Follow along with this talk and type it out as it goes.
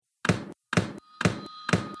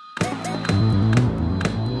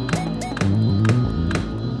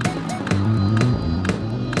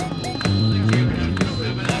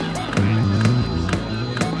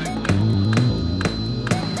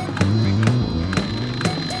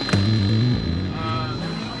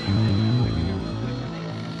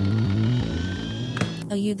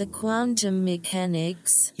Are you the quantum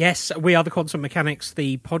mechanics? Yes, we are the Quantum Mechanics,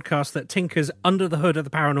 the podcast that tinkers under the hood of the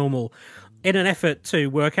paranormal in an effort to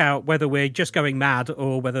work out whether we're just going mad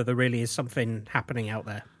or whether there really is something happening out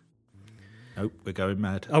there. Nope, we're going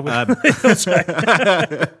mad. Oh, That's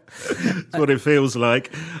what it feels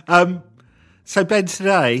like. So Ben,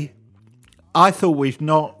 today, I thought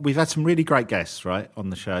we've had some really great guests, right, on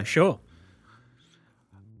the show. Sure.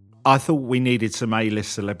 I thought we needed some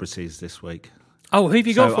A-list celebrities this week. Oh, who have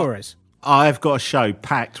you got for us? I've got a show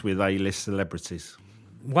packed with A-list celebrities.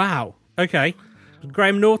 Wow. Okay.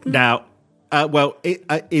 Graham Norton? Now,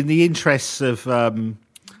 in the interests of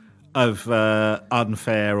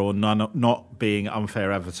unfair or not being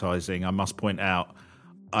unfair advertising, I must point out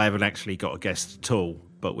I haven't actually got a guest at all,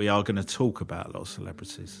 but we are going to talk about a lot of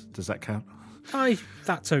celebrities. Does that count?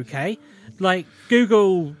 That's okay. Like,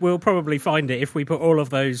 Google will probably find it if we put all of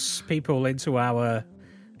those people into our...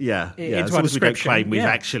 Yeah. As long as we don't claim we've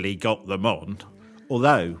actually got them on,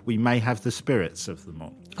 although we may have the spirits of them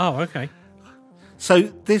on. Oh, okay. So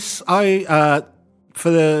this, for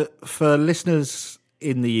listeners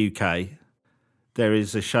in the UK, there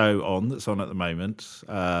is a show that's on at the moment,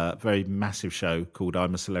 a very massive show called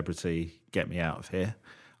I'm a Celebrity, Get Me Out of Here.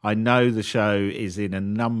 I know the show is in a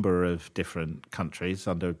number of different countries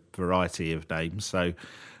under a variety of names, so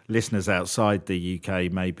listeners outside the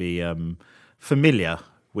UK may be familiar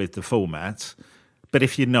with the format. But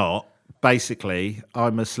if you're not, basically,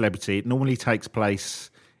 I'm a Celebrity. It normally takes place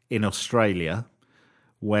in Australia,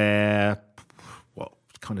 where,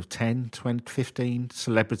 10, 20, 15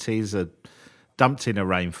 celebrities are dumped in a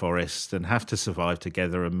rainforest and have to survive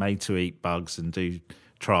together and made to eat bugs and do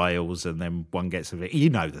trials, and then one gets you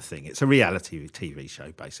know the thing. It's a reality TV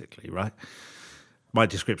show, basically, right? My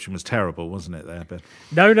description was terrible, wasn't it there, Ben?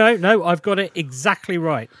 No, I've got it exactly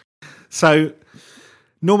right. So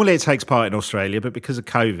normally it takes part in Australia, but because of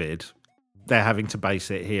COVID, they're having to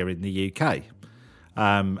base it here in the UK.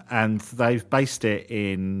 And they've based it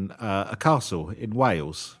in a castle in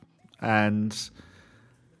Wales. And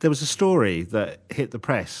there was a story that hit the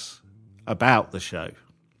press about the show,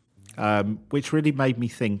 which really made me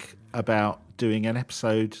think about doing an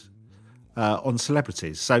episode on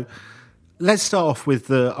celebrities. So let's start off with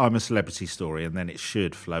the I'm a Celebrity story, and then it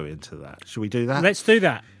should flow into that. Should we do that? Let's do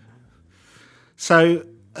that. So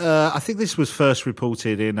I think this was first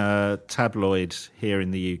reported in a tabloid here in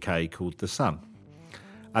the UK called The Sun.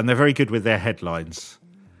 And they're very good with their headlines.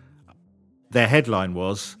 Their headline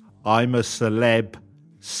was, I'm a celeb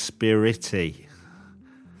spirity.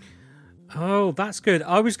 Oh, that's good.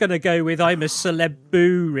 I was going to go with I'm a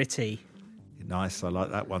celebrity. Nice, I like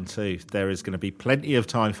that one too. There is going to be plenty of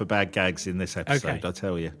time for bad gags in this episode, okay. I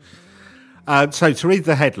tell you. So to read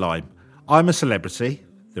the headline, I'm a Celebrity,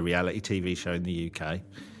 the reality TV show in the UK,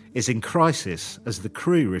 is in crisis as the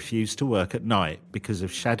crew refuse to work at night because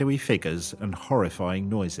of shadowy figures and horrifying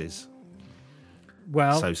noises.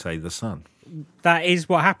 Well, so say The Sun. That is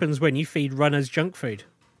what happens when you feed runners junk food.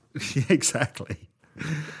 Exactly.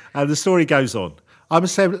 And the story goes on. I'm a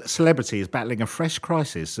Celebrity is battling a fresh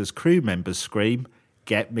crisis as crew members scream,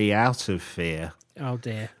 "Get me out of fear." Oh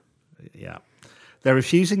dear. Yeah. They're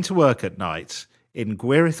refusing to work at night in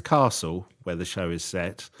Gwyrith Castle, where the show is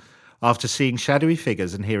set, after seeing shadowy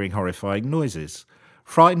figures and hearing horrifying noises.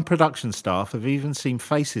 Frightened production staff have even seen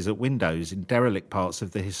faces at windows in derelict parts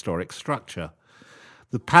of the historic structure.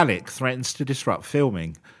 The panic threatens to disrupt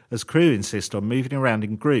filming, as crew insist on moving around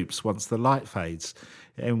in groups once the light fades,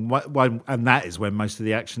 and that is when most of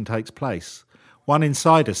the action takes place. One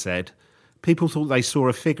insider said, people thought they saw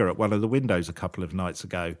a figure at one of the windows a couple of nights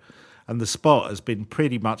ago, and the spot has been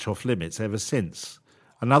pretty much off limits ever since.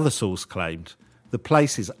 Another source claimed, the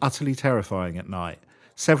place is utterly terrifying at night.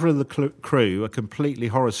 Several of the crew are completely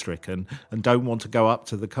horror-stricken and don't want to go up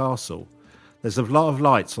to the castle. There's a lot of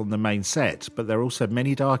lights on the main set, but there are also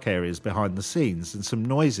many dark areas behind the scenes, and some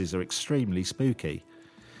noises are extremely spooky.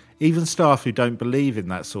 Even staff who don't believe in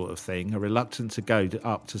that sort of thing are reluctant to go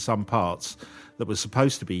up to some parts that were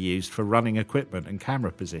supposed to be used for running equipment and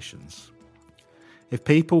camera positions. If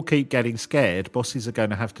people keep getting scared, bosses are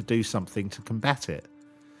going to have to do something to combat it.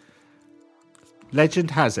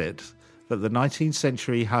 Legend has it that the 19th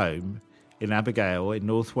century home in Abigail in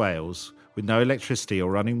North Wales, with no electricity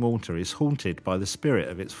or running water, is haunted by the spirit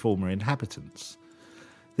of its former inhabitants.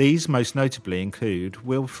 These most notably include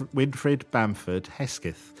Winfred Bamford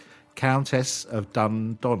Hesketh, Countess of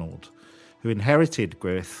Dundonald, who inherited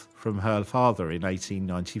Gwyrith from her father in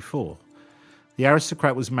 1894. The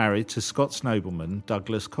aristocrat was married to Scots nobleman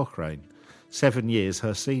Douglas Cochrane, 7 years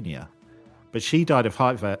her senior, but she died of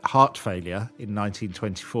heart failure in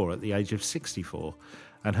 1924 at the age of 64,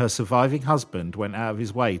 and her surviving husband went out of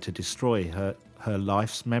his way to destroy her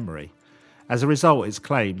life's memory. As a result, it's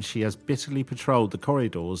claimed she has bitterly patrolled the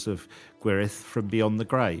corridors of Gwyreth from beyond the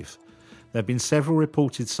grave. There have been several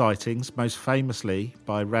reported sightings, most famously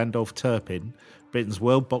by Randolph Turpin, Britain's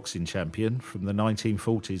world boxing champion from the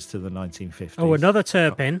 1940s to the 1950s. Oh, another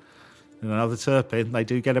Turpin. Another Turpin, they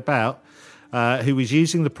do get about, who was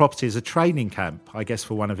using the property as a training camp, I guess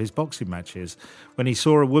for one of his boxing matches, when he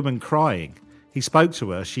saw a woman crying. He spoke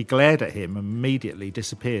to her, she glared at him and immediately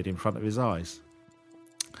disappeared in front of his eyes.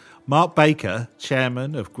 Mark Baker,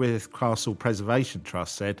 chairman of Gwyreth Castle Preservation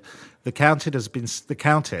Trust, said, the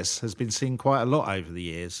Countess has been seen quite a lot over the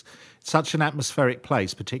years. It's such an atmospheric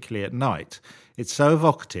place, particularly at night. It's so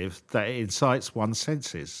evocative that it incites one's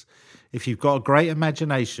senses. If you've got a great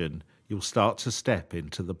imagination, you'll start to step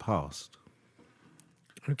into the past.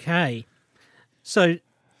 Okay. So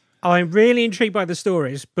I'm really intrigued by the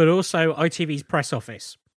stories, but also ITV's press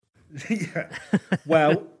office. Yeah.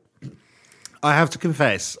 Well, I have to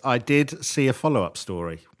confess, I did see a follow-up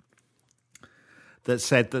story that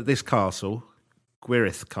said that this castle,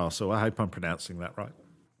 Gwyreth Castle, I hope I'm pronouncing that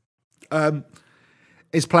right,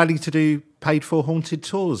 is planning to do paid-for haunted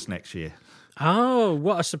tours next year. Oh,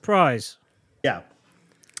 what a surprise. Yeah.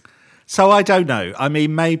 So I don't know. I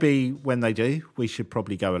mean, maybe when they do, we should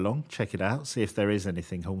probably go along, check it out, see if there is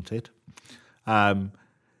anything haunted.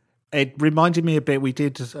 It reminded me a bit, we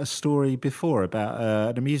did a story before about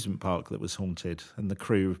an amusement park that was haunted and the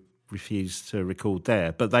crew refused to record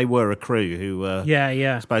there. But they were a crew who were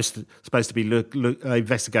supposed to be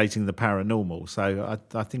investigating the paranormal. So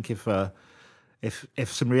I think if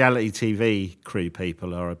some reality TV crew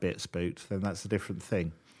people are a bit spooked, then that's a different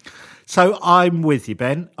thing. So I'm with you,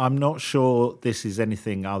 Ben. I'm not sure this is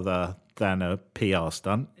anything other than a PR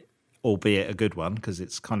stunt, albeit a good one, because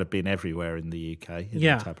it's kind of been everywhere in the UK, in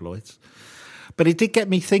the tabloids. But it did get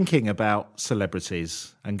me thinking about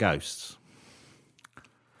celebrities and ghosts.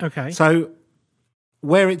 Okay. So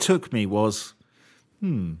where it took me was,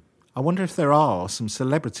 I wonder if there are some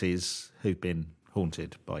celebrities who've been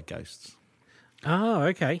haunted by ghosts. Oh,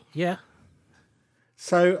 okay. Yeah.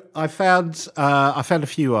 So I found a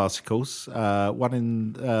few articles.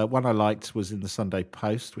 One I liked was in the Sunday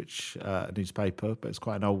Post, which a newspaper, but it's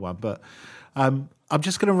quite an old one. But I'm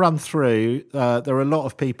just going to run through. There are a lot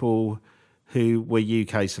of people who were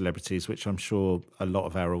UK celebrities, which I'm sure a lot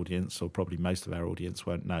of our audience, or probably most of our audience,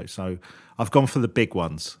 won't know. So I've gone for the big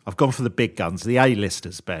ones. I've gone for the big guns, the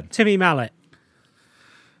A-listers, Ben. Timmy Mallet.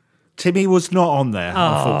 Timmy was not on there,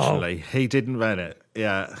 unfortunately. He didn't run it.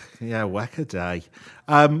 Yeah, whack a day.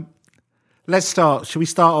 Let's start. Should we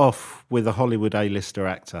start off with a Hollywood A-lister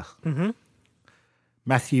actor? Mm-hmm.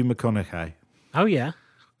 Matthew McConaughey. Oh, yeah.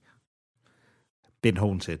 Been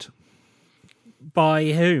haunted. By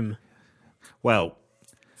whom? Well,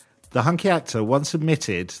 the hunky actor once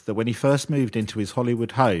admitted that when he first moved into his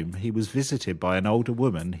Hollywood home, he was visited by an older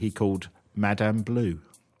woman he called Madame Blue.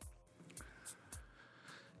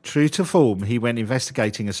 True to form, he went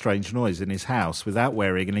investigating a strange noise in his house without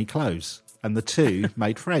wearing any clothes, and the two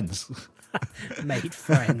made friends. Made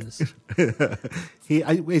friends.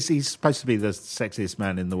 He's supposed to be the sexiest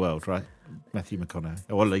man in the world, right? Matthew McConaughey,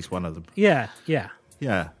 or at least one of them. Yeah.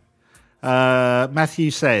 Matthew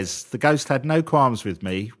says, the ghost had no qualms with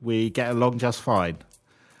me. We get along just fine.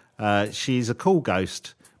 She's a cool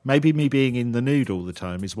ghost. Maybe me being in the nude all the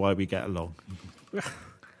time is why we get along.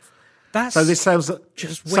 So this sounds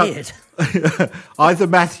just weird. Either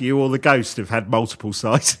Matthew or the ghost have had multiple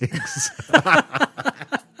sightings.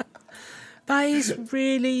 That is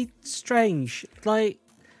really strange. Like,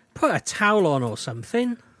 put a towel on or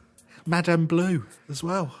something. Madame Blue as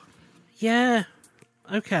well. Yeah.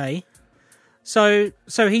 Okay. So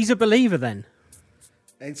he's a believer then?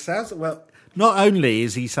 It sounds, well, not only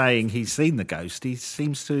is he saying he's seen the ghost, he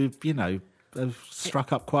seems to, have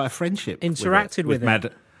struck up quite a friendship. Interacted with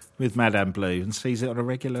it. With Madame Blue and sees it on a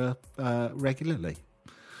regularly.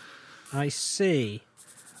 I see.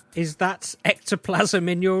 Is that ectoplasm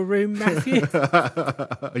in your room, Matthew?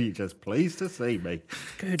 Are you just pleased to see me?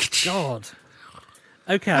 Good God.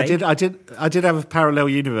 Okay. I did have a parallel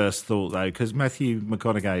universe thought though, because Matthew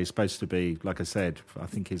McConaughey is supposed to be, like I said, I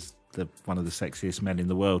think he's one of the sexiest men in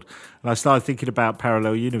the world. And I started thinking about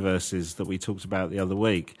parallel universes that we talked about the other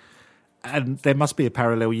week. And there must be a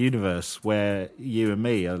parallel universe where you and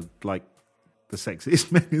me are like the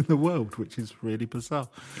sexiest men in the world, which is really bizarre.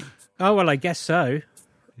 Oh, well, I guess so.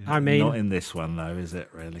 Yeah, I mean... Not in this one, though, is it,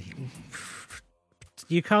 really?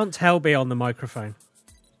 You can't tell beyond the microphone.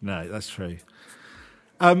 No, that's true.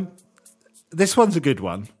 This one's a good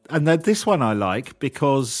one. And this one I like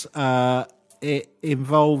because it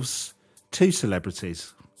involves two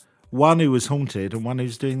celebrities. one who was haunted and one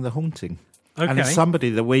who's doing the haunting. And it's Okay. somebody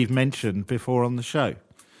that we've mentioned before on the show.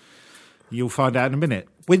 You'll find out in a minute.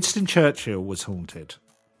 Winston Churchill was haunted.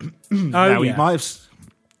 Now, yeah.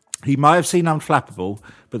 he might have seen Unflappable,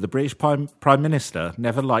 but the British Prime Minister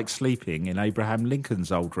never liked sleeping in Abraham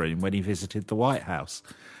Lincoln's old room when he visited the White House,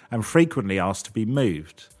 and frequently asked to be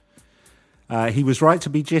moved. He was right to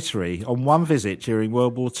be jittery. On one visit during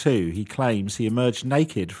World War II, he claims he emerged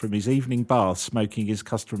naked from his evening bath smoking his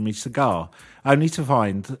customary cigar, only to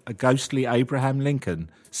find a ghostly Abraham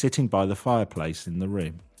Lincoln sitting by the fireplace in the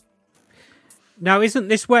room. Now, isn't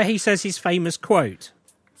this where he says his famous quote?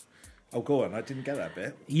 Oh, go on. I didn't get that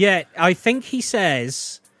bit. Yeah, I think he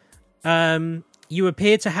says, "You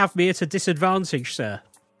appear to have me at a disadvantage, sir."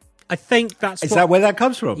 I think that's Is that where that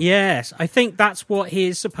comes from? Yes, I think that's what he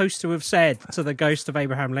is supposed to have said to the ghost of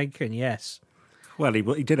Abraham Lincoln. Yes, Well,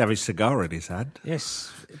 he did have his cigar in his hand.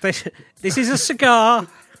 yes. This is a cigar.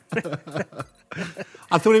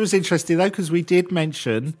 I thought it was interesting, though, because we did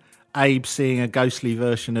mention Abe seeing a ghostly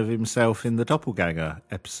version of himself in the Doppelganger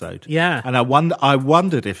episode. Yeah. And I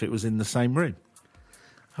wondered if it was in the same room.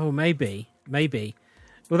 Oh, maybe.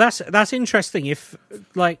 Well, that's interesting. If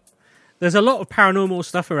there's a lot of paranormal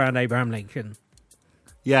stuff around Abraham Lincoln.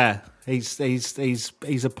 Yeah, he's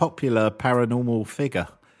a popular paranormal figure.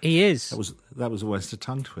 He is. That was almost a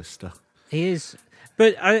tongue twister. He is.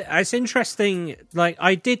 But it's interesting. Like,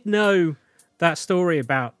 I did know that story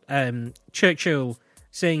about Churchill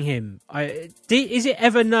seeing him. Is it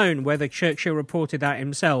ever known whether Churchill reported that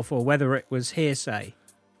himself or whether it was hearsay?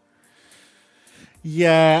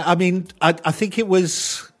 Yeah, I mean, I think it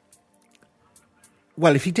was.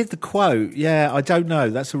 Well, if he did the quote, yeah, I don't know.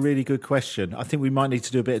 That's a really good question. I think we might need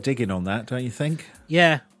to do a bit of digging on that, don't you think?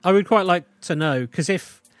 Yeah, I would quite like to know, because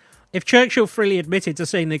if Churchill freely admitted to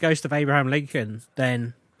seeing the ghost of Abraham Lincoln,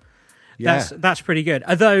 then that's pretty good.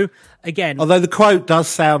 Although the quote does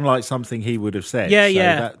sound like something he would have said.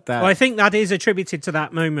 Yeah. Well, I think that is attributed to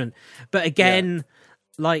that moment. But again,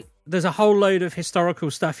 there's a whole load of historical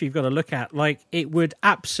stuff you've got to look at. Like, it would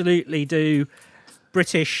absolutely do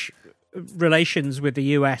British relations with the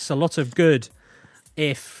US a lot of good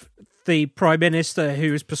if the Prime Minister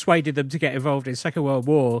who has persuaded them to get involved in Second World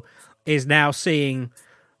War is now seeing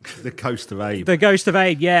the ghost of Abe. The ghost of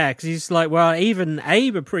Abe, yeah, because he's like, well, even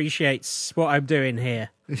Abe appreciates what I'm doing here.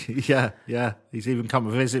 yeah. He's even come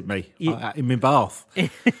to visit me in my bath.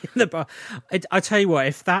 I tell you what,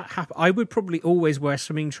 if that happened, I would probably always wear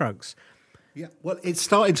swimming trunks. Yeah, well, it's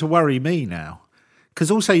starting to worry me now. Because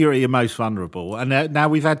also you're at your most vulnerable. And now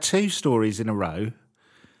we've had two stories in a row.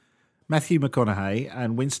 Matthew McConaughey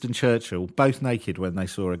and Winston Churchill, both naked when they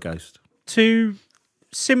saw a ghost. Two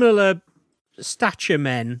similar stature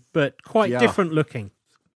men, but quite different looking.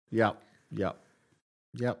 Yep.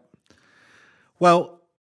 Well,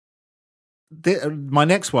 my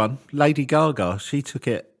next one, Lady Gaga, she took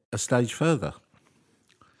it a stage further.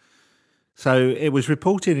 So it was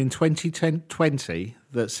reported in 2020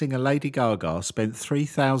 that singer Lady Gaga spent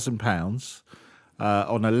 £3,000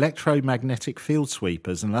 on electromagnetic field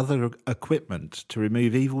sweepers and other equipment to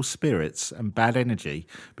remove evil spirits and bad energy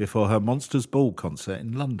before her Monsters Ball concert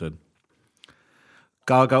in London.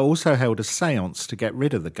 Gaga also held a séance to get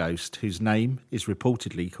rid of the ghost, whose name is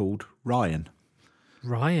reportedly called Ryan.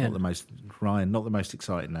 Ryan? Not the most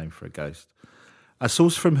exciting name for a ghost. A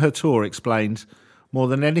source from her tour explained, more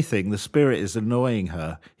than anything, the spirit is annoying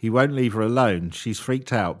her. He won't leave her alone. She's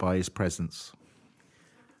freaked out by his presence.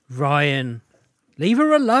 Ryan. Leave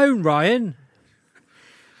her alone, Ryan.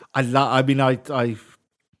 When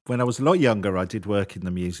I was a lot younger, I did work in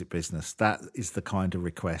the music business. That is the kind of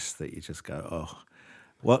request that you just go, oh,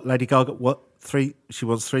 what, Lady Gaga, she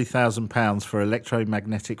wants £3,000 for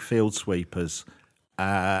electromagnetic field sweepers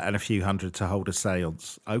and a few hundred to hold a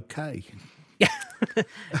séance. Okay.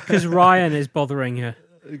 Because Ryan is bothering her.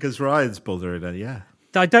 Because Ryan's bothering her, yeah.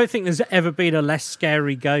 I don't think there's ever been a less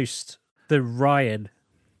scary ghost than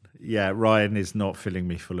Yeah, Ryan is not filling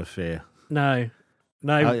me full of fear. No.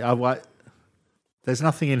 There's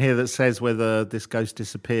nothing in here that says whether this ghost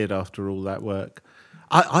disappeared after all that work.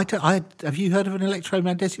 Have you heard of an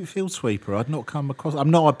electromagnetic field sweeper? I'd not come across.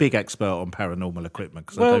 I'm not a big expert on paranormal equipment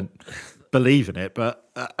because I don't believe in it. But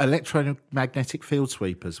electromagnetic field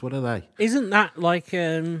sweepers, what are they? Isn't that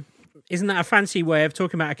a fancy way of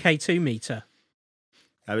talking about a K2 meter?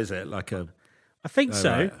 Oh, is it like a? I think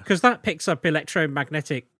so, because that picks up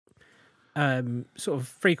electromagnetic sort of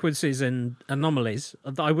frequencies and anomalies.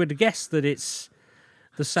 I would guess that it's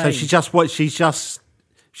the same. So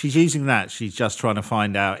she's using that. She's just trying to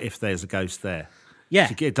find out if there's a ghost there. Yeah,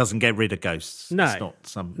 it doesn't get rid of ghosts. No, it's not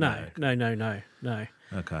some. No.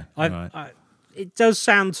 Okay, I it does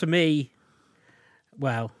sound to me.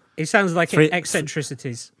 Well, it sounds like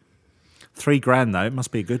eccentricities. £3,000 though. It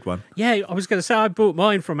must be a good one. Yeah, I was going to say I bought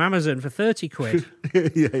mine from Amazon for 30 quid. There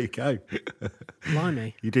you go.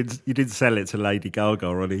 Blimey. You didn't sell it to Lady Gaga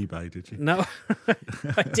on eBay, did you? No,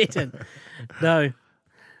 I didn't. No.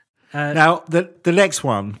 Now the next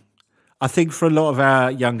one, I think for a lot of our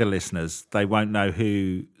younger listeners, they won't know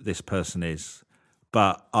who this person is,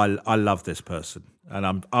 but I love this person,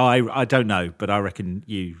 and I don't know, but I reckon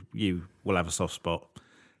you will have a soft spot.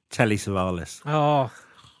 Telly Savalas. Oh,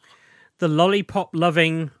 the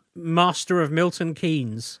lollipop-loving master of Milton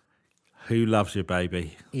Keynes. Who loves you,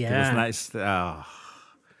 baby? Yeah. Wasn't that?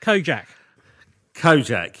 Kojak.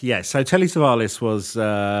 Yeah. So Telly Savalas was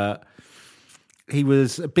he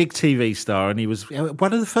was a big TV star, and he was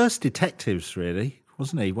one of the first detectives, really,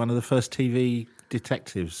 wasn't he? One of the first TV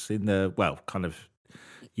detectives in the kind of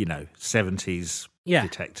 70s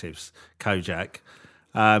detectives. Kojak.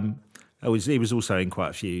 He was also in quite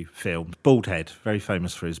a few films. Bald head, very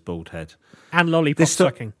famous for his bald head. And lollipop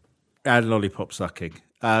sucking. And lollipop sucking.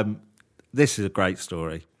 This is a great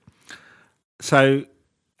story. So,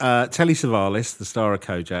 Telly Savalas, the star of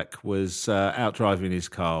Kojak, was out driving his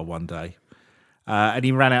car one day, and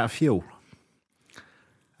he ran out of fuel.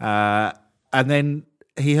 And then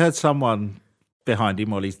he heard someone behind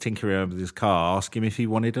him while he's tinkering around with his car ask him if he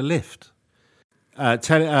wanted a lift.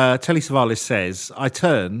 Telly Savalas says, I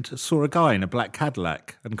turned, saw a guy in a black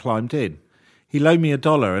Cadillac and climbed in. He loaned me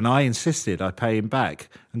 $1 and I insisted I pay him back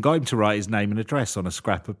and got him to write his name and address on a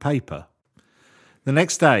scrap of paper. The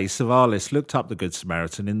next day, Savalas looked up the Good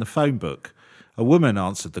Samaritan in the phone book. A woman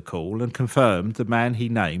answered the call and confirmed the man he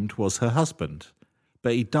named was her husband,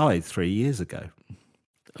 but he died 3 years ago.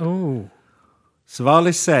 Oh.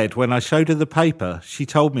 Savalas said, when I showed her the paper, she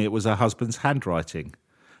told me it was her husband's handwriting.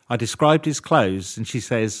 I described his clothes, and she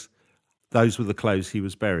says those were the clothes he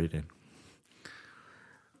was buried in.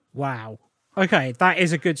 Wow. Okay, that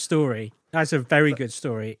is a good story. That's a very good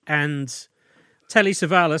story. And Telly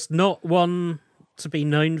Savalas, not one to be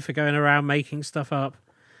known for going around making stuff up.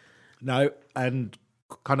 No, and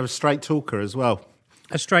kind of a straight talker as well.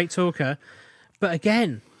 A straight talker. But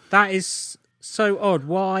again, that is so odd.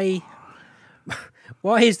 Why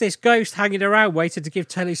is this ghost hanging around waiting to give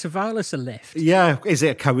Telly Savalas a lift? Yeah, is it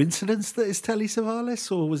a coincidence that it's Telly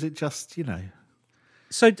Savalas, or was it just,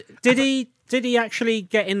 So did he actually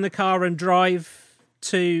get in the car and drive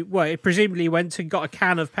to, he presumably went and got a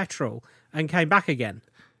can of petrol and came back again?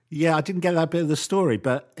 Yeah, I didn't get that bit of the story,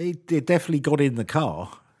 but he definitely got in the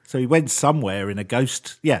car. So he went somewhere in a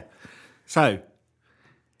ghost. Yeah. So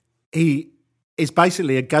he is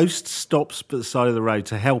basically a ghost stops by the side of the road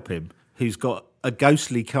to help him, who's got a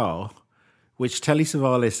ghostly car, which Telly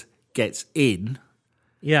Savalas gets in.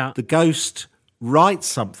 Yeah. The ghost writes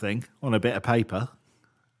something on a bit of paper,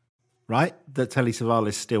 right, that Telly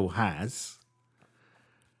Savalas still has.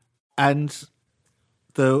 And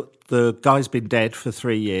the guy's been dead for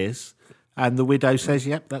 3 years, and the widow says,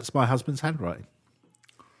 yep, that's my husband's handwriting.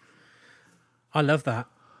 I love that.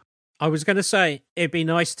 I was going to say it'd be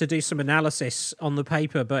nice to do some analysis on the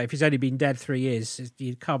paper, but if he's only been dead 3 years,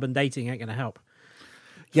 carbon dating ain't going to help.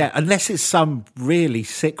 Yeah, unless it's some really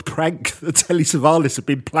sick prank that Telly Savalas have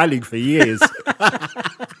been planning for years.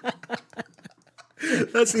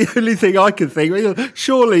 That's the only thing I can think.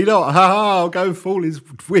 Surely not. I'll go and fool his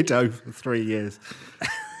widow for 3 years.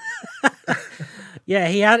 Yeah,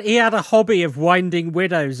 he had a hobby of winding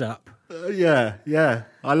widows up. Yeah.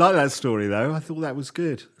 I like that story, though. I thought that was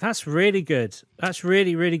good. That's really good. That's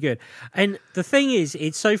really, really good. And the thing is,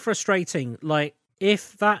 it's so frustrating. Like,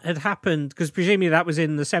 if that had happened, because presumably that was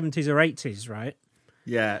in the 70s or 80s, right?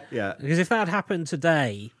 Yeah. Because if that had happened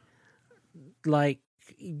today, like,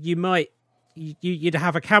 you'd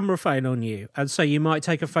have a camera phone on you, and so you might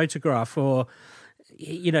take a photograph, or,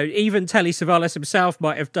 even Telly Savalas himself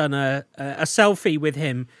might have done a selfie with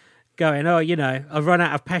him going, I've run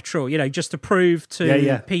out of petrol, just to prove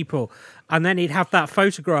to people. And then he'd have that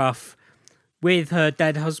photograph with her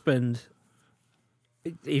dead husband,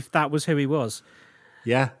 if that was who he was.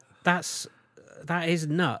 Yeah. That is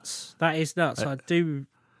nuts. That is nuts. I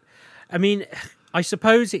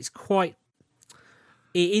suppose it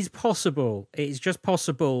is possible. It is just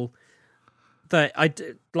possible that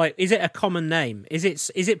is it a common name? Is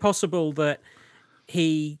it possible that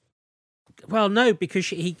he... Well, no, because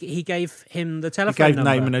he gave him the telephone number.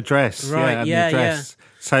 He gave name and address. Right, the address. Yeah.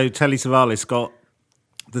 So Telly Savalas got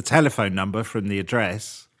the telephone number from the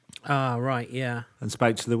address. Ah, right, yeah. And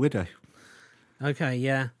spoke to the widow. Okay,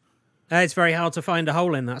 yeah. It's very hard to find a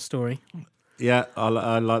hole in that story. Yeah,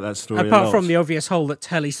 I like that story Apart a lot. from the obvious hole that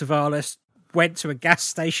Telly Savalas went to a gas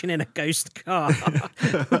station in a ghost car.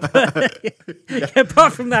 But,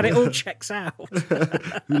 apart from that, it all checks out.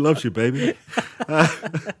 Who loves you, baby?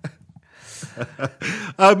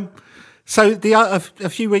 So a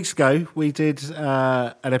few weeks ago, we did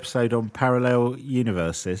an episode on parallel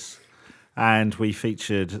universes, and we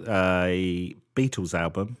featured a Beatles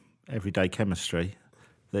album, Everyday Chemistry,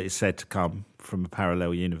 that is said to come from a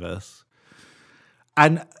parallel universe.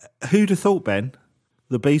 And who'd have thought, Ben,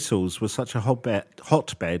 the Beatles were such a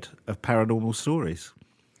hotbed of paranormal stories?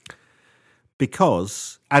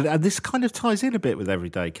 Because, and this kind of ties in a bit with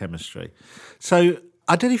Everyday Chemistry. So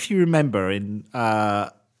I don't know if you remember in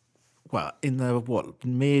the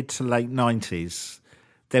mid to late 90s,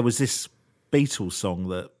 there was this Beatles song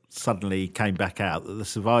that suddenly came back out, that the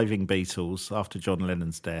surviving Beatles, after John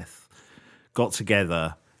Lennon's death, got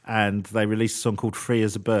together and they released a song called Free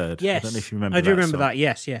as a Bird. Yes. I don't know if you remember that. I do remember song. that,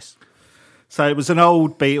 yes. So it was an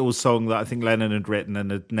old Beatles song that I think Lennon had written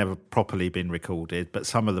and had never properly been recorded, but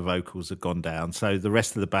some of the vocals had gone down. So the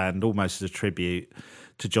rest of the band, almost as a tribute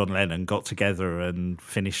to John Lennon, got together and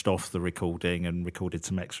finished off the recording and recorded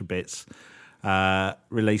some extra bits,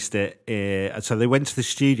 released it. So they went to the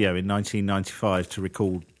studio in 1995 to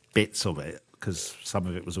record bits of it because some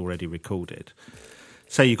of it was already recorded.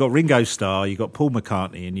 So you've got Ringo Starr, you've got Paul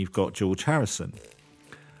McCartney, and you've got George Harrison.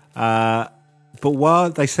 But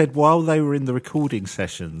while they were in the recording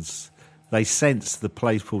sessions, they sensed the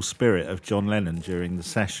playful spirit of John Lennon during the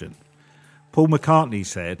session. Paul McCartney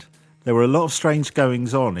said, "There were a lot of strange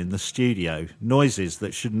goings on in the studio, noises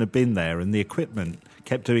that shouldn't have been there, and the equipment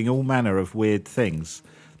kept doing all manner of weird things.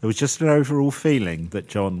 There was just an overall feeling that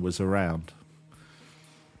John was around."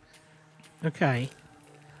 Okay.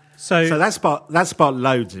 So that sparked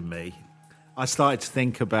loads in me. I started to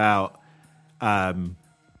think about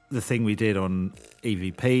the thing we did on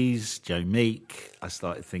EVPs, Joe Meek. I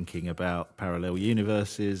started thinking about parallel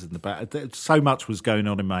universes and so much was going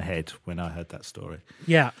on in my head when I heard that story.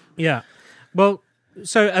 Yeah. Well,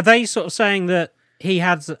 so are they sort of saying that he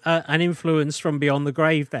had an influence from beyond the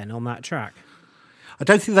grave then on that track? I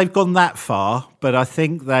don't think they've gone that far, but I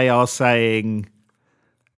think they are saying...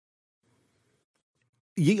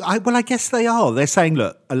 I guess they are. They're saying,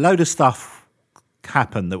 look, a load of stuff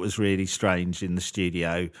happened that was really strange in the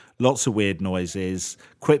studio. Lots of weird noises,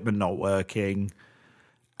 equipment not working.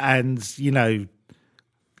 And,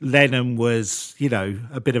 Lennon was,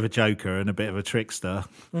 a bit of a joker and a bit of a trickster.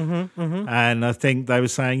 Mm-hmm. And I think they were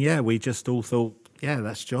saying, we just all thought,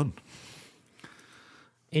 that's John.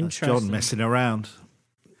 Interesting. That's John messing around.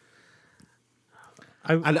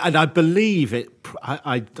 And I believe it.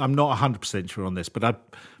 I'm not 100% sure on this, but I'm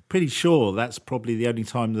pretty sure that's probably the only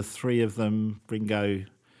time the three of them, Ringo,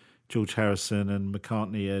 George Harrison, and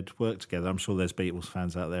McCartney, had worked together. I'm sure there's Beatles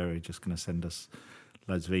fans out there who are just going to send us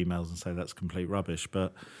loads of emails and say that's complete rubbish.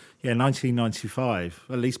 But 1995,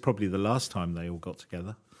 at least probably the last time they all got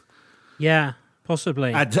together. Yeah,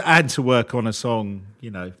 possibly. And to work on a song,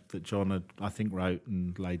 that John had, I think, wrote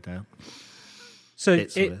and laid down. So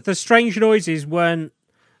the strange noises weren't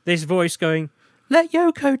this voice going, "Let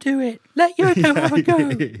Yoko do it. Let Yoko have a go."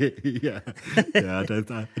 Yeah. I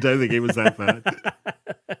don't think it was that bad.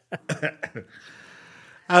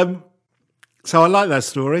 So I like that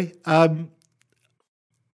story.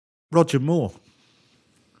 Roger Moore.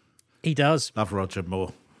 He does. Love Roger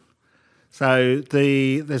Moore. So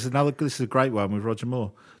this is a great one with Roger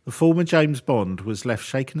Moore. The former James Bond was left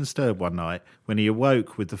shaken and stirred one night when he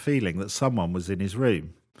awoke with the feeling that someone was in his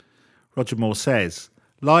room. Roger Moore says,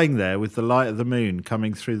 "Lying there with the light of the moon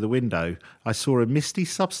coming through the window, I saw a misty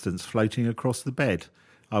substance floating across the bed.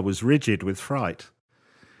 I was rigid with fright.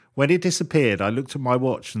 When it disappeared, I looked at my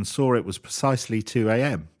watch and saw it was precisely 2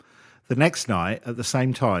 a.m. The next night, at the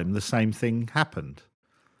same time, the same thing happened."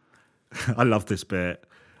 I love this bit.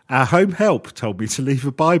 "Our home help told me to leave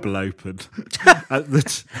a Bible open."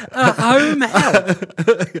 Home help?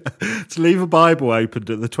 To leave a Bible opened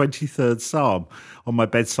at the 23rd Psalm on my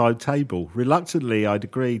bedside table. Reluctantly, I'd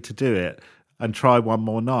agreed to do it and try one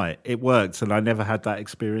more night. It worked, and I never had that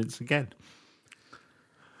experience again.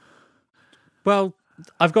 Well,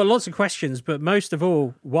 I've got lots of questions, but most of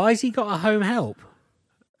all, why has he got a home help?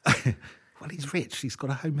 Well, he's rich. He's got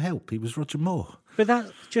a home help. He was Roger Moore. But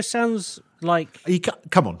that just sounds like...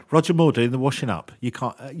 Come on, Roger Moore doing the washing up. You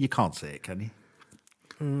can't see it, can you?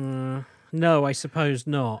 No, I suppose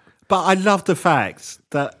not. But I love the fact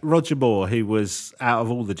that Roger Moore, who was, out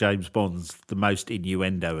of all the James Bonds, the most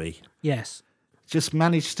innuendo-y, yes, just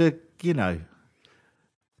managed to,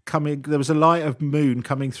 come in. There was a light of moon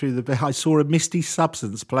coming through the bed. I saw a misty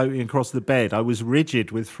substance floating across the bed. I was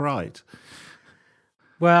rigid with fright.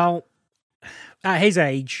 Well, at his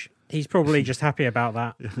age, He's probably just happy about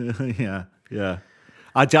that. yeah.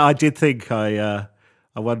 I did think I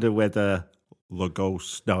wonder whether the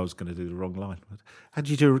ghost. No, I was going to do the wrong line. How do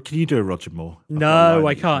you do? Can you do a Roger Moore? No,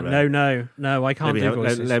 I can't. No, I can't do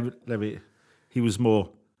voices. Let me. He was more.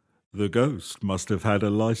 The ghost must have had a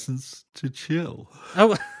license to chill.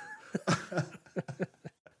 Oh,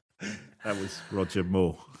 that was Roger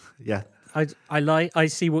Moore. Yeah. I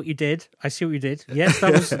see what you did. Yes,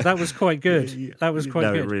 that was quite good. That was quite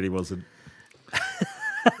good. No, it really wasn't.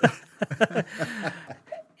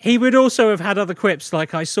 He would also have had other quips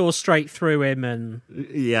like I saw straight through him and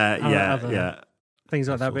yeah, things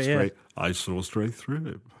like that. But yeah, I saw straight through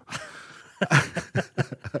him.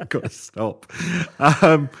 I've got to stop.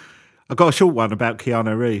 I've got a short one about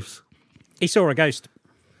Keanu Reeves. He saw a ghost.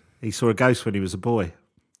 He saw a ghost when he was a boy.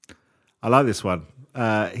 I like this one.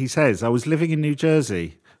 He says, I was living in New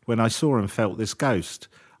Jersey when I saw and felt this ghost.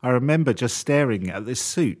 I remember just staring at this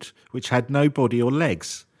suit, which had no body or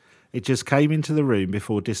legs. It just came into the room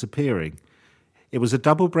before disappearing. It was a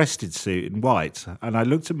double-breasted suit in white, and I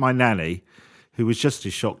looked at my nanny, who was just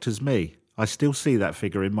as shocked as me. I still see that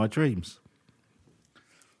figure in my dreams.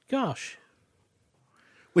 Gosh.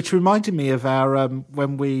 Which reminded me of our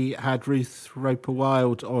when we had Ruth Roper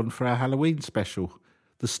Wild on for our Halloween special.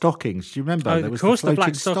 The stockings, do you remember? Oh, of course, the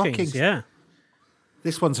black stockings, yeah.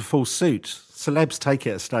 This one's a full suit. Celebs take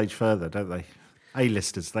it a stage further, don't they?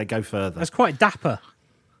 A-listers, they go further. That's quite dapper.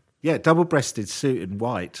 Yeah, double-breasted suit in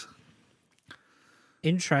white.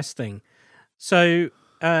 Interesting. So,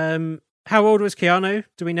 how old was Keanu?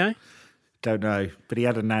 Do we know? Don't know, but he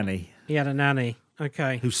had a nanny. He had a nanny.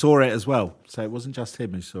 Okay. Who saw it as well. So it wasn't just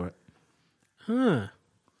him who saw it. Huh.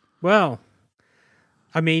 Well,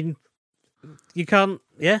 I mean, you can't...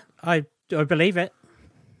 Yeah, I believe it.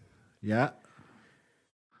 Yeah.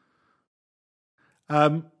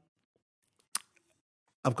 I've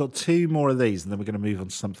got two more of these and then we're going to move on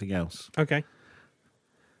to something else. Okay.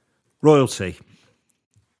 Royalty.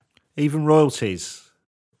 Even royalty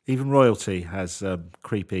has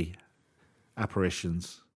creepy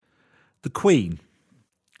apparitions. The Queen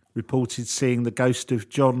reported seeing the ghost of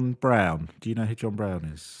John Brown. Do you know who John Brown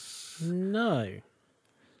is? No.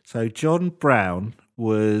 So John Brown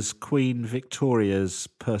was Queen Victoria's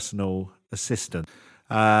personal assistant.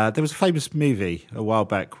 There was a famous movie a while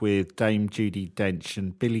back with Dame Judi Dench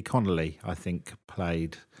and Billy Connolly, I think,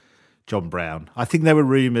 played John Brown. I think there were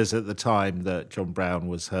rumours at the time that John Brown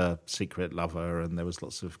was her secret lover and there was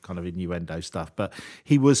lots of kind of innuendo stuff. But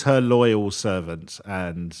he was her loyal servant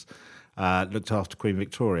and looked after Queen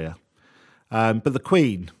Victoria. But the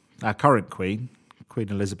Queen, our current Queen, Queen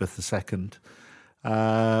Elizabeth II,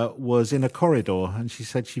 was in a corridor and she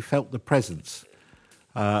said she felt the presence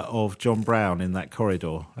of John Brown in that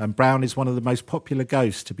corridor. And Brown is one of the most popular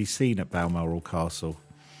ghosts to be seen at Balmoral Castle.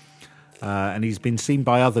 And he's been seen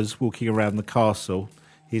by others walking around the castle.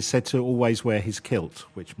 He's said to always wear his kilt,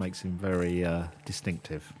 which makes him very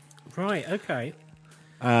distinctive. Right, okay.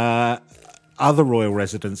 Other royal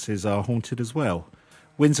residences are haunted as well.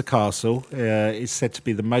 Windsor Castle is said to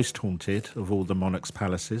be the most haunted of all the monarch's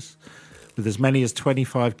palaces, with as many as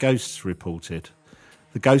 25 ghosts reported.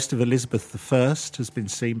 The ghost of Elizabeth I has been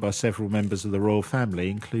seen by several members of the royal family,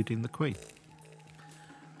 including the Queen.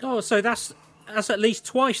 Oh, so that's at least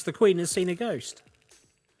twice the Queen has seen a ghost.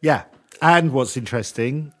 Yeah, and what's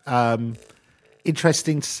interesting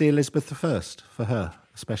to see Elizabeth I, for her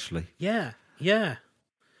especially. Yeah.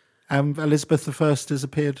 Elizabeth I has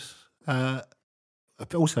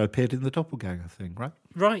also appeared in the Doppelganger thing, right?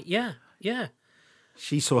 Right, yeah.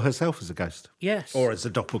 She saw herself as a ghost. Yes. Or as a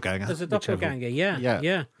doppelganger. As a doppelganger,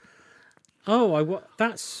 yeah. Oh,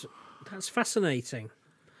 that's fascinating.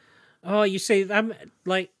 Oh, you see,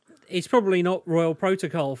 it's probably not royal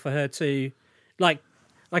protocol for her to,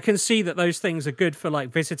 I can see that those things are good for,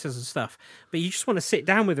 visitors and stuff, but you just want to sit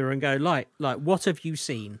down with her and go, what have you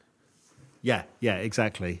seen? Yeah,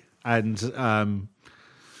 exactly. And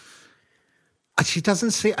she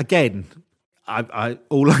doesn't see, again,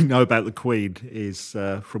 all I know about the Queen is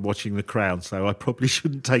from watching The Crown, so I probably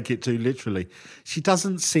shouldn't take it too literally. She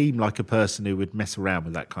doesn't seem like a person who would mess around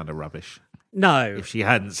with that kind of rubbish. No. If she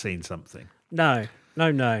hadn't seen something. No.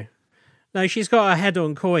 No, she's got her head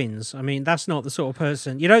on coins. I mean, that's not the sort of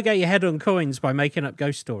person... You don't get your head on coins by making up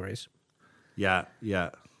ghost stories. Yeah.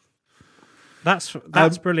 That's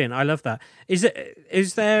brilliant. I love that.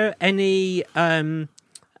 Is there any...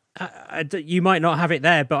 you might not have it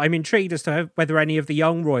there, but I'm intrigued as to whether any of the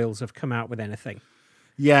young royals have come out with anything.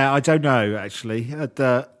 Yeah, I don't know, actually.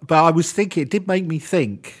 But I was thinking, it did make me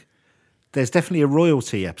think there's definitely a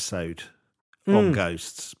royalty episode on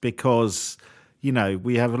ghosts because,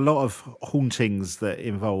 we have a lot of hauntings that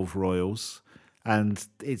involve royals, and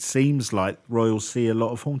it seems like royals see a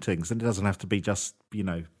lot of hauntings, and it doesn't have to be just,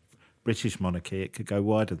 British monarchy. It could go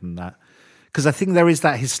wider than that. Because I think there is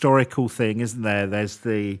that historical thing, isn't there? There's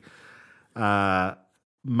the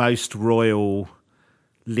most royal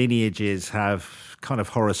lineages have kind of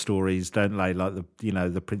horror stories, don't they? Like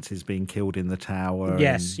the princes being killed in the tower.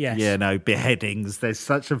 Yes. Beheadings. There's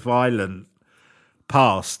such a violent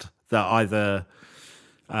past that either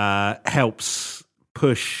helps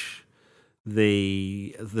push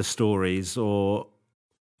the stories, or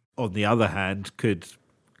on the other hand, could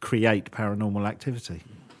create paranormal activity.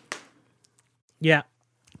 Yeah,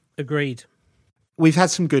 agreed. We've had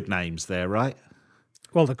some good names there, right?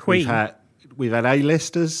 Well, the Queen. We've had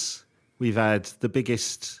A-listers. We've had the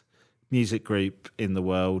biggest music group in the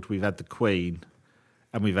world. We've had the Queen,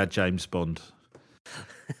 and we've had James Bond.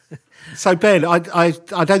 So Ben, I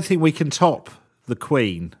don't think we can top the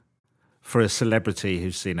Queen for a celebrity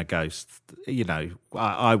who's seen a ghost.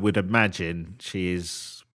 I would imagine she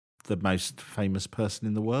is the most famous person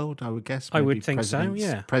in the world, I would guess. I would think so,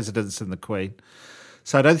 yeah. Presidents and the Queen.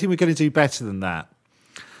 So I don't think we're going to do better than that.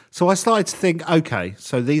 So I started to think, okay,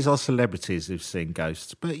 so these are celebrities who've seen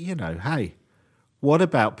ghosts. But, hey, what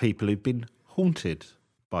about people who've been haunted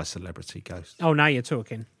by celebrity ghosts? Oh, now you're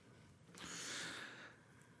talking.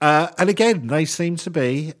 And again, they seem to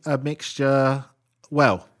be a mixture.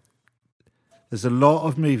 Well, there's a lot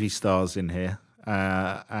of movie stars in here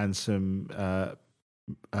and some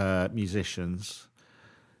musicians.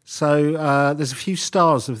 So there's a few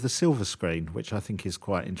stars of the silver screen, which I think is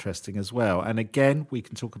quite interesting as well. And again, we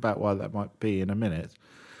can talk about why that might be in a minute.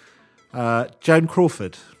 Joan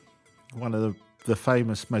Crawford, one of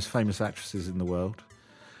the most famous actresses in the world.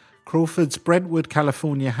 Crawford's Brentwood,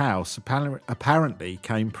 California house apparently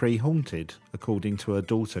came pre-haunted, according to her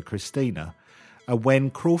daughter Christina. And when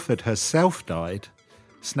Crawford herself died,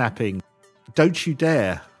 snapping, "Don't you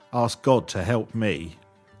dare ask God to help me,"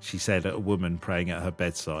 she said at a woman praying at her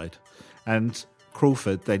bedside. And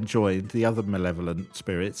Crawford then joined the other malevolent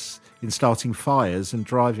spirits in starting fires and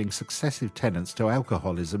driving successive tenants to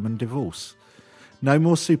alcoholism and divorce. No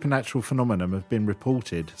more supernatural phenomena have been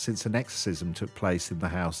reported since an exorcism took place in the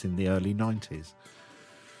house in the early 90s.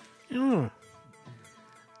 Oh.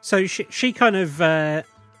 So she kind of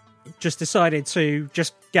just decided to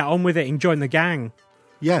just get on with it and join the gang.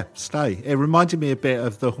 Yeah, stay. It reminded me a bit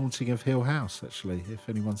of The Haunting of Hill House, actually, if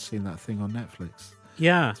anyone's seen that thing on Netflix.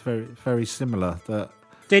 Yeah. It's very, very similar.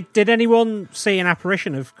 Did anyone see an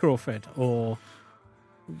apparition of Crawford? Or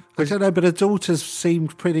I don't know, but her daughters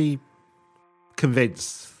seemed pretty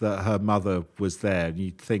convinced that her mother was there. And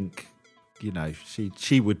you'd think,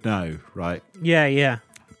 she would know, right? Yeah.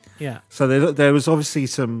 So there was obviously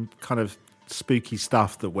some kind of spooky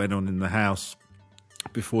stuff that went on in the house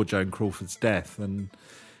before Joan Crawford's death. And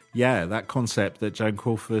yeah, that concept that Joan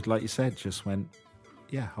Crawford, like you said, just went,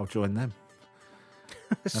 yeah, I'll join them.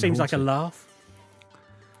 Seems like a laugh.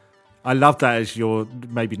 I love that as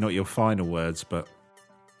maybe not your final words, but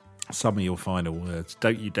some of your final words.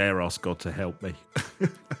 Don't you dare ask God to help me.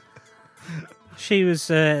 She was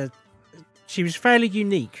fairly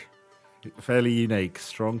unique. Fairly unique,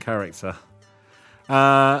 strong character.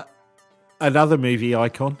 Another movie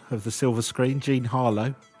icon of the silver screen, Jean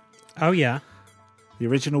Harlow. Oh, yeah. The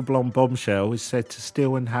original blonde bombshell is said to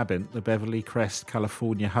still inhabit the Beverly Crest,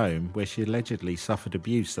 California home where she allegedly suffered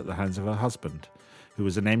abuse at the hands of her husband, who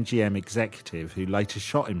was an MGM executive who later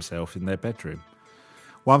shot himself in their bedroom.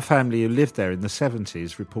 One family who lived there in the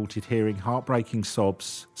 70s reported hearing heartbreaking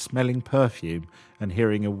sobs, smelling perfume, and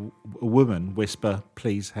hearing a woman whisper,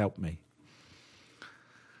 "Please help me."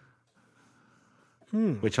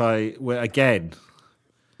 Which again...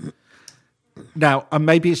 Now,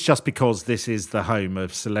 maybe it's just because this is the home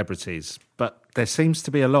of celebrities, but there seems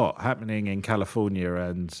to be a lot happening in California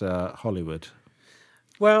and Hollywood.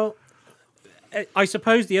 Well, I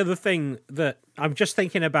suppose the other thing that I'm just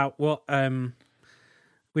thinking about what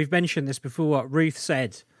we've mentioned this before, what Ruth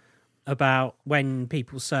said about when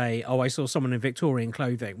people say, "Oh, I saw someone in Victorian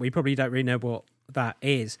clothing." We probably don't really know what that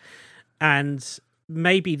is. And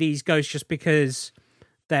maybe these ghosts, just because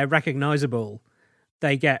they're recognisable,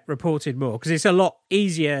 they get reported more, because it's a lot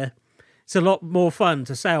easier, it's a lot more fun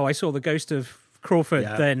to say, "Oh, I saw the ghost of Crawford,"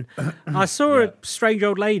 than "I saw a strange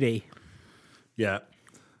old lady." Yeah.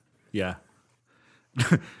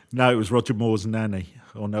 No, it was Roger Moore's nanny.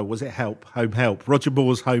 Or no, was it Home Help? Roger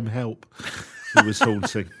Moore's Home Help who was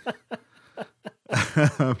haunting.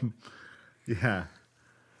 Yeah.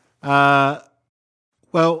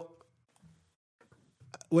 Well,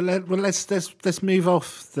 let's move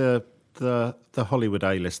off the the Hollywood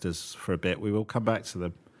A-listers for a bit. We will come back to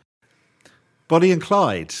them. Bonnie and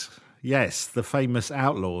Clyde, yes, the famous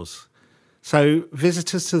outlaws. So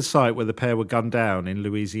visitors to the site where the pair were gunned down in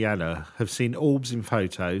Louisiana have seen orbs in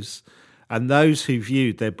photos, and those who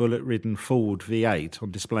viewed their bullet-ridden Ford V8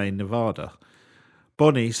 on display in Nevada.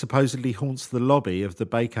 Bonnie supposedly haunts the lobby of the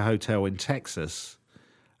Baker Hotel in Texas,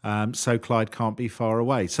 so Clyde can't be far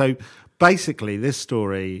away. So basically, this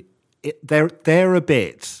story, they're a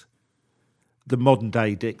bit the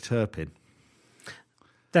modern-day Dick Turpin.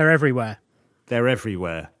 They're everywhere. They're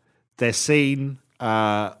everywhere. They're seen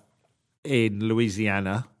in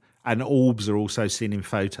Louisiana, and orbs are also seen in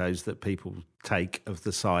photos that people take of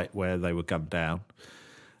the site where they were gunned down.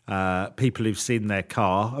 People who've seen their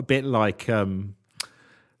car, a bit like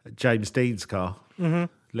James Dean's car,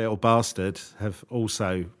 Little Bastard, have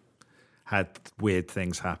also had weird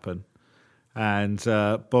things happen. And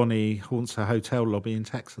Bonnie haunts a hotel lobby in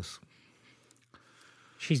Texas.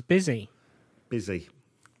 She's busy. Busy.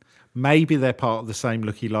 Maybe they're part of the same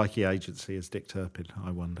looky-likey agency as Dick Turpin,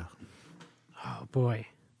 I wonder. Oh, boy.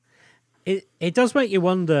 It does make you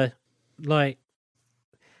wonder, like,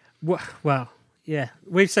 well, yeah,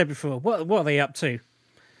 we've said before, what are they up to?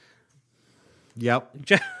 Yep.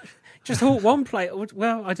 Just haunt one place.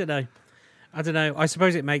 Well, I don't know. I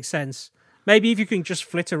suppose it makes sense. Maybe if you can just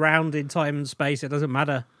flit around in time and space, it doesn't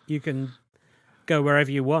matter. You can go wherever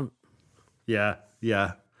you want. Yeah.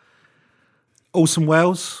 Orson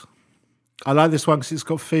Welles. I like this one because it's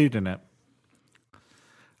got food in it.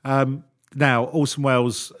 Now, Orson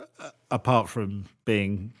Welles, apart from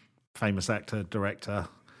being famous actor, director,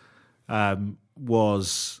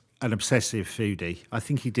 was an obsessive foodie. I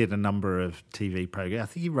think he did a number of TV programs. I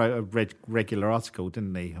think he wrote a regular article,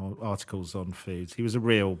 didn't he? Or articles on foods. He was a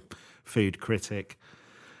real food critic.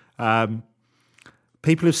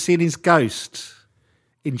 People have seen his ghost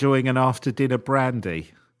enjoying an after-dinner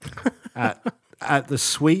brandy at the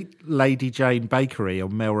Sweet Lady Jane Bakery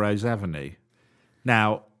on Melrose Avenue.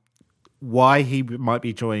 Now, why he might be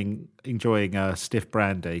enjoying a stiff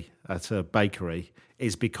brandy at a bakery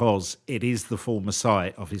is because it is the former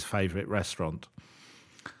site of his favourite restaurant.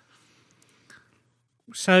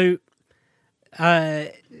 So,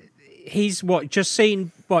 he's just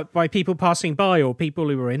seen by people passing by or people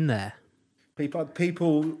who were in there?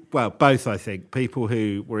 People, well, both, I think. People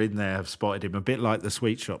who were in there have spotted him, a bit like the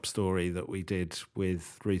sweet shop story that we did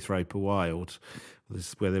with Ruth Roper Wilde,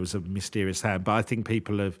 where there was a mysterious hand. But I think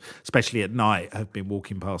people have, especially at night, have been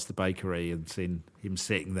walking past the bakery and seen him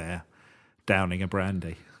sitting there downing a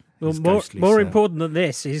brandy. Well, more important than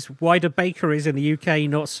this is, why do bakeries in the UK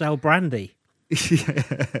not sell brandy?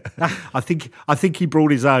 I think he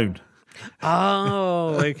brought his own.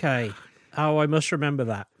 Oh, okay. Oh, I must remember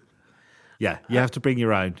that. Yeah, you have to bring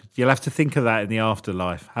your own. You'll have to think of that in the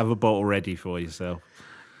afterlife. Have a bottle ready for yourself.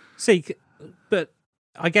 See, but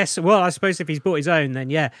I guess, well, I suppose if he's bought his own, then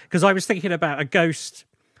yeah. Because I was thinking about a ghost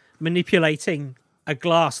manipulating a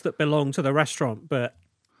glass that belonged to the restaurant. But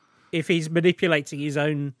if he's manipulating his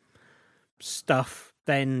own stuff,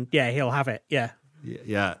 then yeah, he'll have it. Yeah.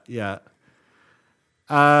 Yeah.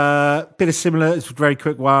 Bit of similar, it's a very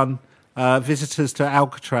quick one. Visitors to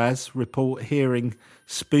Alcatraz report hearing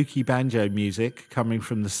spooky banjo music coming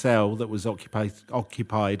from the cell that was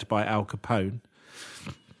occupied by Al Capone.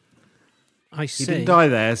 I see. He didn't die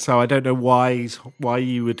there, so I don't know why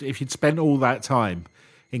you would, if you'd spent all that time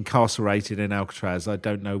incarcerated in Alcatraz, I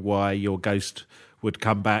don't know why your ghost would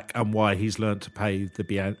come back and why he's learnt to play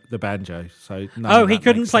the banjo. So he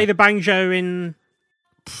couldn't play the banjo in...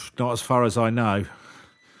 Not as far as I know.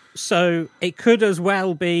 So it could as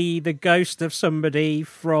well be the ghost of somebody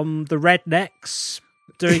from the Rednecks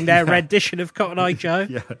doing their rendition of Cotton Eye Joe.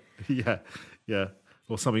 Yeah.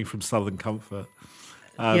 Or something from Southern Comfort.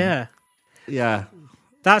 Yeah. Yeah.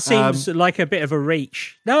 That seems like a bit of a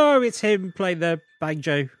reach. No, it's him playing the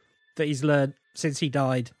banjo that he's learned since he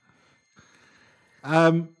died.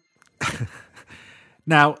 Now,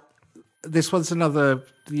 this one's another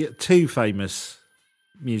two famous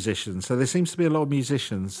musicians. So there seems to be a lot of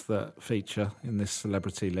musicians that feature in this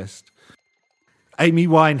celebrity list. Amy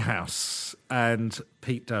Winehouse and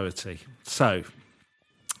Pete Doherty. So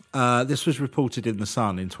this was reported in The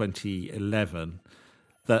Sun in 2011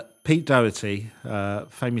 that Pete Doherty,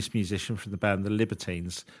 famous musician from the band The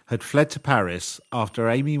Libertines, had fled to Paris after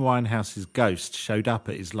Amy Winehouse's ghost showed up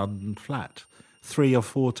at his London flat 3 or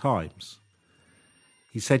 4 times.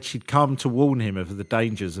 He said she'd come to warn him of the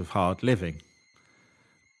dangers of hard living.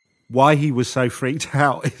 Why he was so freaked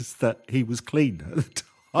out is that he was clean at the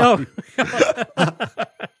time.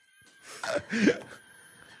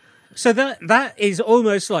 So that is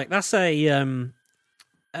almost like, that's a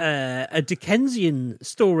a Dickensian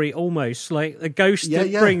story almost, like a ghost that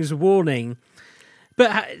Yeah. brings warning.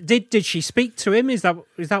 But did she speak to him? Is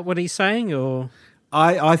that what he's saying? Or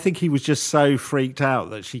I think he was just so freaked out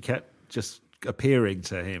that she kept just appearing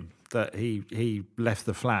to him that he left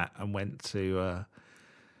the flat and went to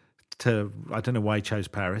I don't know why he chose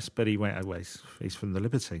Paris, but he went away. He's from the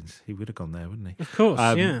Libertines. He would have gone there, wouldn't he? of course,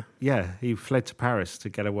 yeah. Yeah, he fled to Paris to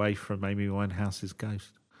get away from Amy Winehouse's ghost.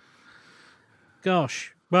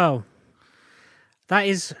 Gosh, well, that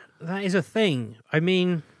is a thing. I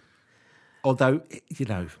mean, Although,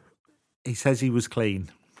 he says he was clean.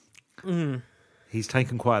 He's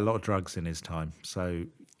taken quite a lot of drugs in his time, so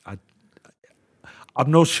I'm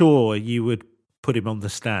not sure you would put him on the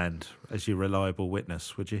stand as your reliable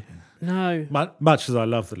witness, would you? no. Much as I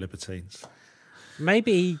love the Libertines.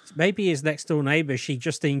 Maybe his next door neighbour, she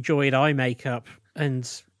just enjoyed eye makeup and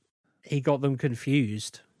he got them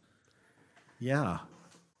confused. Yeah.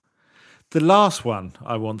 The last one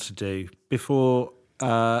I want to do before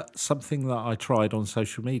something that I tried on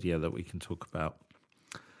social media that we can talk about.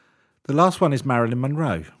 The last one is Marilyn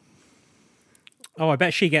Monroe. Oh, I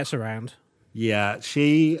bet she gets around. Yeah,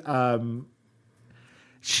 she's got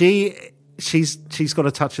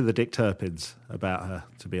a touch of the Dick Turpins about her,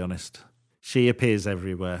 to be honest. She appears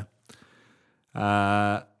everywhere.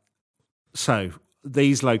 So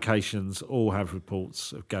these locations all have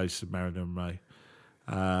reports of ghosts of Marilyn Monroe.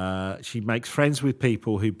 She makes friends with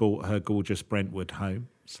people who bought her gorgeous Brentwood home,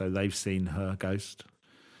 so they've seen her ghost.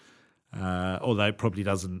 Although it probably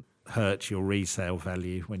doesn't hurt your resale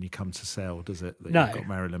value when you come to sell, does it? That No. You've got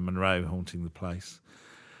Marilyn Monroe haunting the place.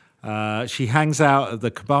 She hangs out at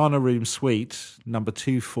the Cabana Room Suite, number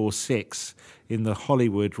 246, in the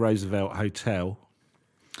Hollywood Roosevelt Hotel,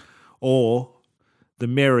 or the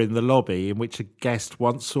mirror in the lobby in which a guest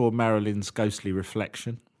once saw Marilyn's ghostly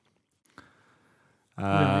reflection.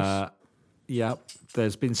 Nice. Yeah,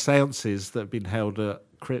 there's been seances that have been held at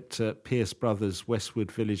crypt at Pierce Brothers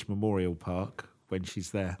Westwood Village Memorial Park when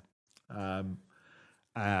she's there,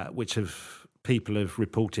 which people have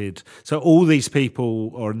reported. So all these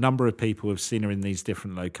people, or a number of people, have seen her in these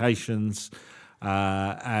different locations,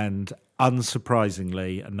 and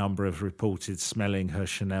unsurprisingly, a number have reported smelling her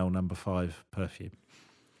Chanel No. 5 perfume.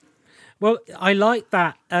 Well, I like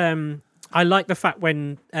that. I like the fact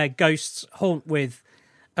when ghosts haunt with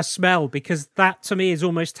a smell, because that to me is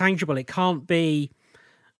almost tangible. It can't be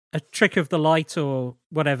a trick of the light or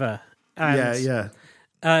whatever.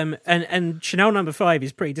 And, and Chanel No. 5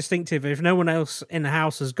 is pretty distinctive. If no one else in the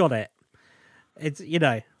house has got it, it's,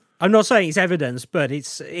 I'm not saying it's evidence, but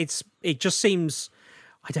it just seems,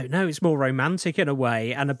 I don't know, it's more romantic in a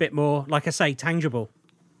way and a bit more, like I say, tangible.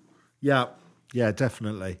 Yeah,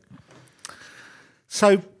 definitely.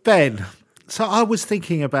 So, Ben, I was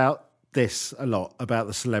thinking about this a lot, about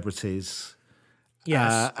the celebrities.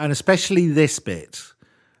 Yes. And especially this bit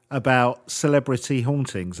about celebrity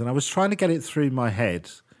hauntings. And I was trying to get it through my head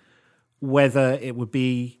whether it would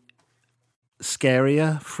be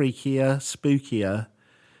scarier, freakier, spookier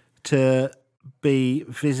to be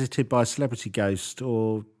visited by a celebrity ghost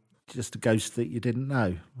or just a ghost that you didn't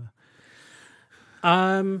know.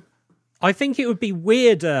 I think it would be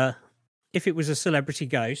weirder if it was a celebrity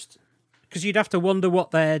ghost, because you'd have to wonder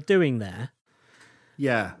what they're doing there.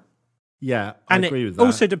 Yeah, I agree with that. And it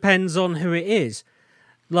also depends on who it is.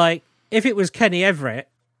 Like, if it was Kenny Everett,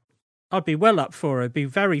 I'd be well up for it. It'd be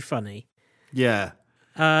very funny. Yeah.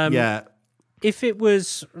 If it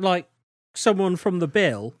was, like, someone from the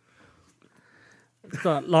Bill,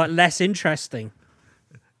 but, like, less interesting.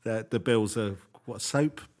 The Bills are, what,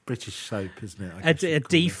 soap? British soap, isn't it? A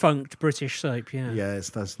defunct British soap, yeah. Yeah,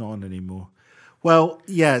 that's not on anymore. Well,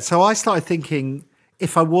 yeah, so I started thinking,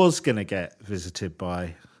 if I was going to get visited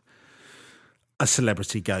by a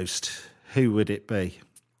celebrity ghost, who would it be?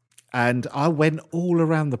 And I went all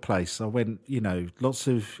around the place. I went,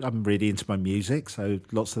 I'm really into my music, so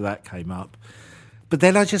lots of that came up. But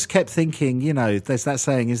then I just kept thinking, there's that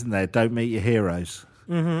saying, isn't there? Don't meet your heroes.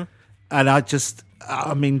 Mm-hmm. And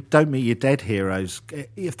don't meet your dead heroes.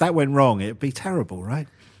 If that went wrong, it'd be terrible, right?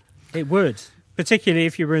 It would, particularly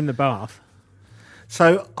if you were in the bath.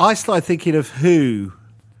 So I started thinking of who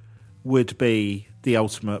would be the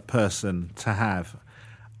ultimate person to have.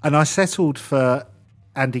 And I settled for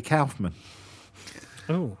Andy Kaufman.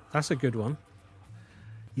 Oh, that's a good one.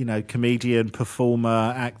 Comedian,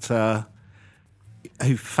 performer, actor,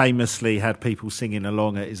 who famously had people singing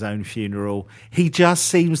along at his own funeral. He just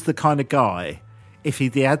seems the kind of guy, if he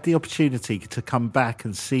had the opportunity to come back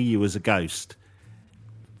and see you as a ghost,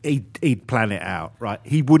 he'd plan it out, right?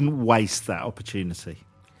 He wouldn't waste that opportunity.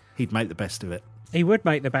 He'd make the best of it. He would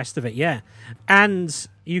make the best of it, yeah. And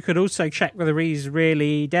you could also check whether he's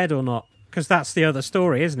really dead or not, because that's the other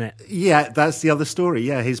story, isn't it? Yeah, that's the other story.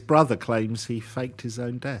 Yeah, his brother claims he faked his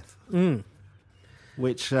own death.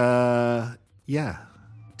 Which, yeah.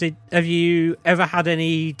 Have you ever had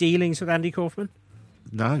any dealings with Andy Kaufman?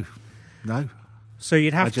 No. So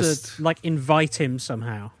you'd have to invite him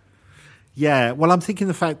somehow. Yeah, well, I'm thinking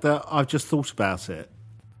the fact that I've just thought about it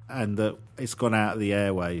and that it's gone out of the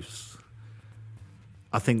airwaves.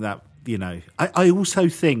 I think that, I also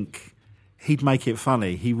think he'd make it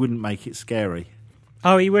funny. He wouldn't make it scary.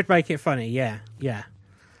 Oh, he would make it funny, yeah.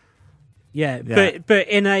 But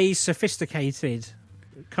in a sophisticated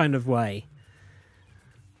kind of way.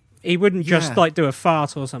 He wouldn't just do a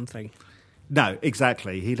fart or something. No,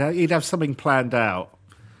 exactly. He'd have something planned out.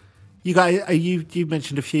 You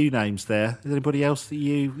mentioned a few names there. Is there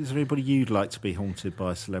anybody you'd like to be haunted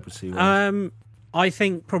by a celebrity? I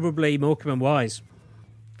think probably Morecambe and Wise.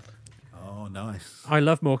 Oh, nice. I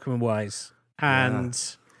love Morecambe and Wise. And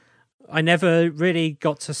I never really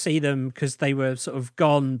got to see them because they were sort of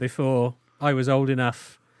gone before I was old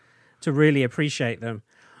enough to really appreciate them.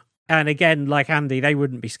 And again, like Andy, they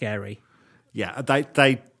wouldn't be scary. Yeah,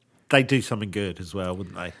 they do something good as well,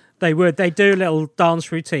 wouldn't they? They would. They do a little dance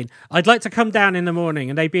routine. I'd like to come down in the morning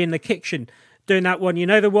and they'd be in the kitchen doing that one. You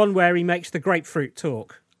know the one where he makes the grapefruit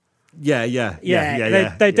talk? Yeah.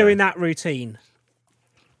 They're doing that routine.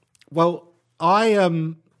 Well, I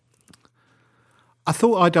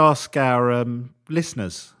thought I'd ask our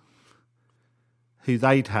listeners who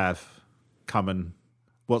they'd have come and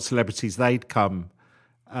what celebrities they'd come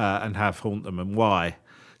and have haunt them and why.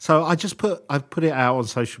 So I put it out on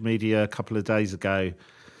social media a couple of days ago,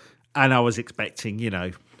 and I was expecting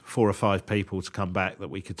 4 or 5 people to come back that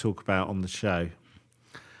we could talk about on the show.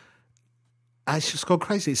 It's just gone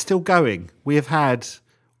crazy. It's still going. We have had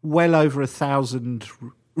well over 1,000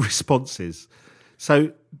 responses.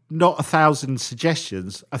 So not 1,000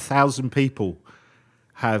 suggestions, 1,000 people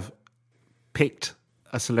have picked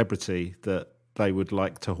a celebrity that they would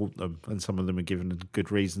like to haunt them, and some of them are given good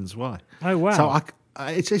reasons why. Oh wow! So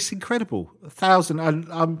it's incredible. 1,000, and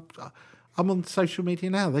I'm on social media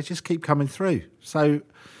now. They just keep coming through. So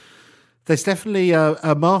there's definitely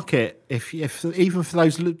a market, if even for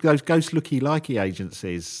those ghost looky-likey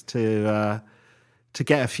agencies to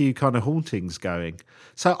get a few kind of hauntings going.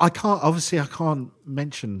 So I can't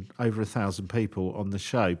mention over 1,000 people on the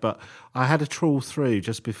show, but I had a trawl through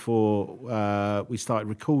just before we started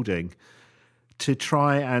recording to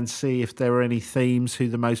try and see if there were any themes, who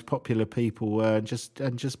the most popular people were, and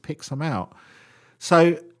just pick some out.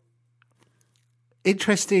 So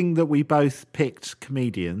interesting that we both picked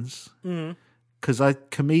comedians, because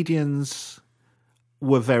comedians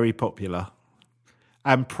were very popular,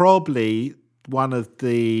 and probably one of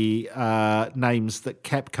the names that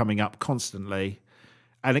kept coming up constantly,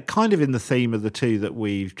 and it kind of in the theme of the two that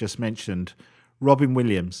we've just mentioned, Robin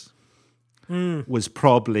Williams was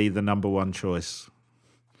probably the number one choice.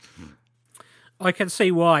 I can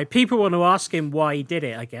see why. People want to ask him why he did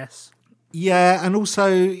it, I guess. Yeah, and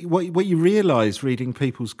also what you realise reading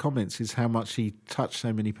people's comments is how much he touched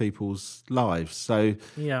so many people's lives. So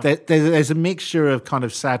there's a mixture of kind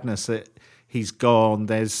of sadness that he's gone.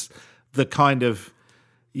 There's the kind of,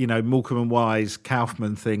 Morecambe and Wise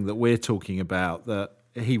Kaufman thing that we're talking about, that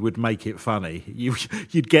he would make it funny.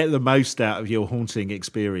 You'd get the most out of your haunting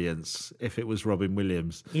experience if it was Robin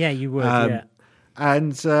Williams. Yeah, you would. Yeah,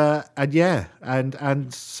 and a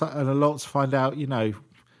lot to find out.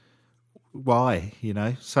 Why?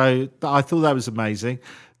 So I thought that was amazing.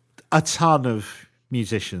 A ton of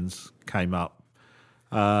musicians came up.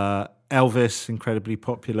 Elvis, incredibly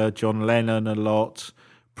popular. John Lennon, a lot.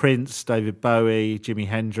 Prince, David Bowie, Jimi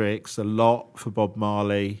Hendrix, a lot for Bob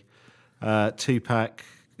Marley. Tupac,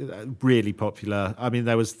 really popular. I mean,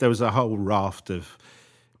 there was a whole raft of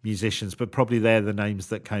musicians, but probably they're the names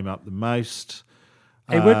that came up the most.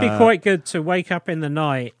 It would be quite good to wake up in the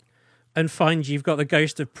night and find you've got the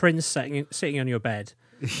ghost of Prince sitting on your bed.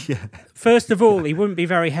 Yeah. First of all, he wouldn't be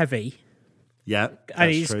very heavy. Yeah,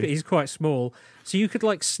 and he's quite small, so you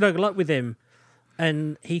could snuggle up with him,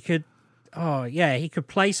 and he could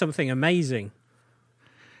play something amazing.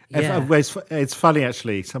 Yeah. It's funny,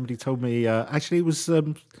 actually. Somebody told me, it was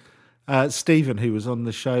Stephen, who was on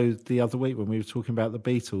the show the other week when we were talking about the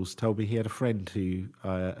Beatles, told me he had a friend who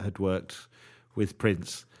had worked with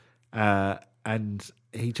Prince, and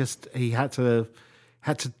he had to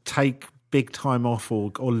take big time off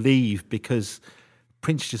or leave because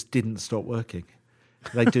Prince just didn't stop working.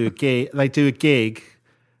 They do a gig.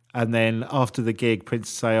 And then after the gig, Prince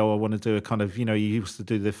would say, "Oh, I want to do a kind of, he used to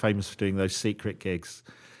do the famous for doing those secret gigs."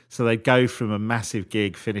 So they'd go from a massive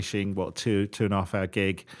gig, finishing, 2.5 hour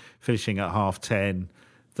gig, finishing at 10:30.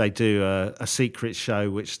 They do a secret show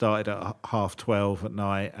which started at 12:30 at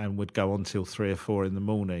night and would go on till 3 or 4 in the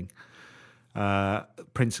morning.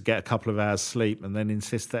 Prince would get a couple of hours sleep and then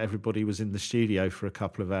insist that everybody was in the studio for a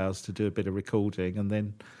couple of hours to do a bit of recording, and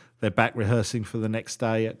then they're back rehearsing for the next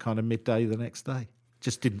day at kind of midday the next day.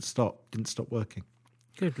 Just didn't stop working.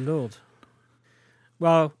 Good Lord.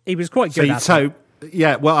 Well, he was quite good at it. So,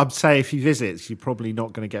 yeah, well, I'd say if he visits, you're probably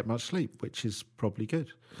not going to get much sleep, which is probably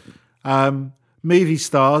good. Movie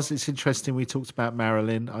stars, it's interesting. We talked about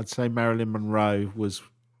Marilyn. I'd say Marilyn Monroe was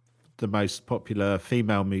the most popular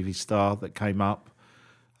female movie star that came up.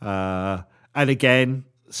 And again,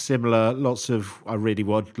 similar, lots of, I really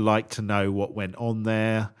would like to know what went on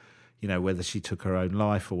there, you know, whether she took her own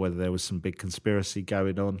life or whether there was some big conspiracy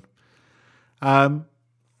going on.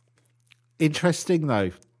 Interesting,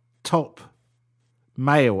 though, top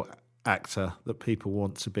male actor that people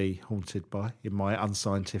want to be haunted by in my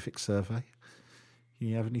unscientific survey.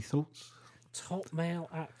 You have any thoughts? Top male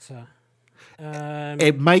actor.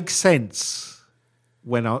 It makes sense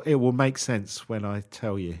it will make sense when I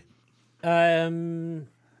tell you. I'm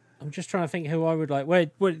just trying to think who I would like. What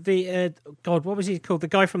was he called? The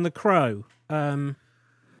guy from The Crow. Not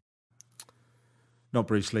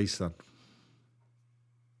Bruce Lee's son.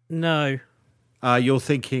 No. You're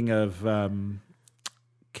thinking of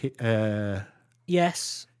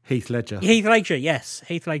Yes. Heath Ledger. Heath Ledger, yes.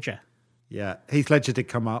 Heath Ledger. Yeah, Heath Ledger did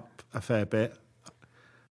come up a fair bit.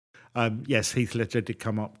 Yes, Heath Ledger did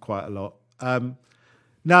come up quite a lot.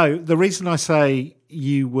 No, the reason I say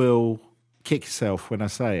you will kick yourself when I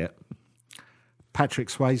say it, Patrick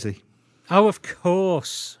Swayze. Oh, of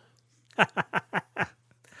course.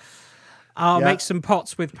 I'll make some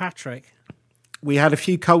pots with Patrick. We had a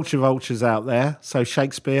few culture vultures out there. So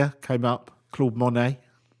Shakespeare came up, Claude Monet.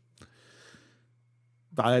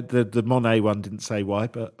 The Monet one didn't say why,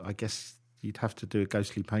 but I guess you'd have to do a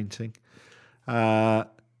ghostly painting.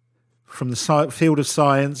 From the field of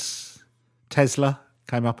science, Tesla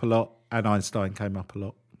came up a lot, and Einstein came up a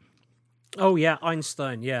lot. Oh, yeah,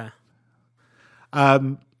 Einstein, yeah.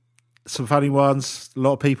 Some funny ones. A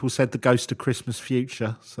lot of people said the ghost of Christmas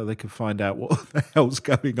future, so they could find out what the hell's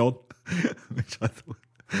going on. Which I thought,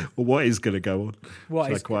 well, what is going to go on?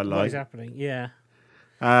 What is happening? Yeah.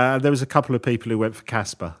 There was a couple of people who went for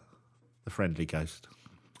Casper, the friendly ghost.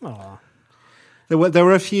 Aww. There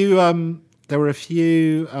were a few. There were a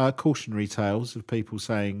few cautionary tales of people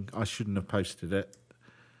saying I shouldn't have posted it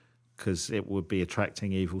because it would be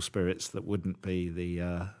attracting evil spirits that wouldn't be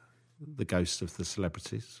the ghosts of the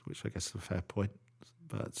celebrities, which I guess is a fair point.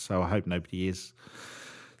 But so I hope nobody is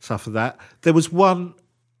suffer that. There was one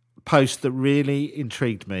post that really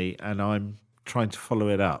intrigued me, and I'm trying to follow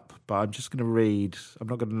it up. But I'm just going to read. I'm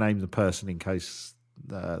not going to name the person in case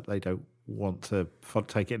they don't want to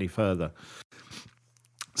take it any further.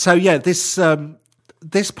 So yeah, this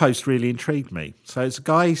post really intrigued me. So it's a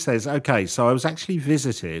guy who says, okay, so I was actually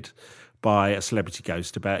visited by a celebrity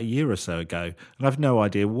ghost about a year or so ago, and I've no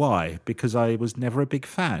idea why, because I was never a big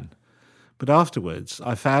fan. But afterwards,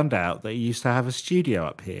 I found out that he used to have a studio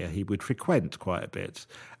up here he would frequent quite a bit,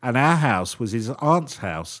 and our house was his aunt's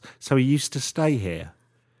house, so he used to stay here.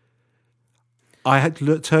 I had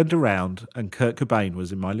turned around, and Kurt Cobain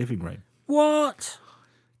was in my living room. What?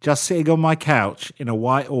 Just sitting on my couch in a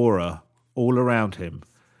white aura all around him,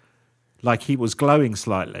 like he was glowing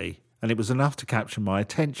slightly, and it was enough to capture my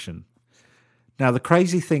attention. Now, the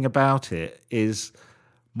crazy thing about it is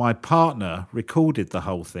my partner recorded the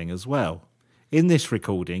whole thing as well. In this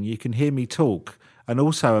recording, you can hear me talk and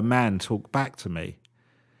also a man talk back to me.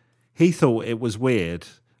 He thought it was weird,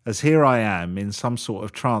 as here I am in some sort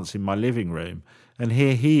of trance in my living room, and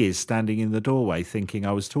here he is standing in the doorway thinking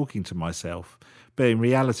I was talking to myself, but in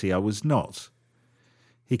reality I was not.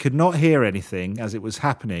 He could not hear anything as it was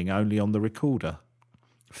happening only on the recorder.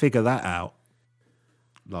 Figure that out.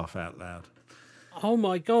 Laugh out loud. Oh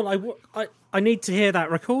my God, I need to hear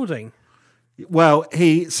that recording. Well,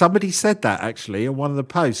 somebody said that actually in one of the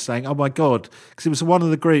posts saying, oh my God, because it was one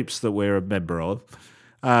of the groups that we're a member of.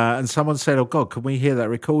 And someone said, oh God, can we hear that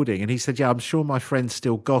recording? And he said, yeah, I'm sure my friend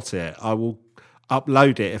still got it. I will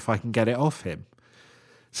upload it if I can get it off him.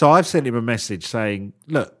 So I've sent him a message saying,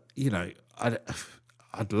 look, you know,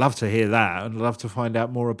 I'd love to hear that. I'd love to find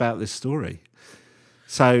out more about this story.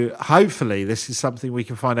 So hopefully this is something we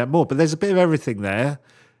can find out more. But there's a bit of everything there.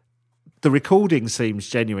 The recording seems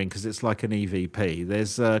genuine because it's like an EVP.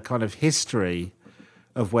 There's a kind of history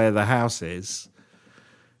of where the house is.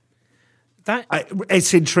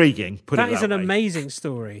 It's intriguing. That is an amazing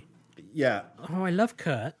story. Yeah. Oh, I love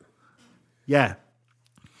Kurt. Yeah.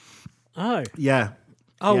 Oh. Yeah.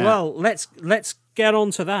 Oh, Yeah. well, let's get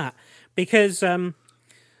on to that, because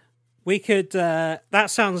we could... that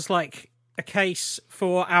sounds like a case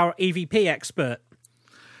for our EVP expert.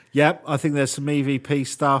 Yep, I think there's some EVP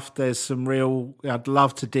stuff. There's some real... I'd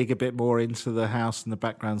love to dig a bit more into the house and the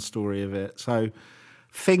background story of it. So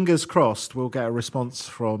fingers crossed we'll get a response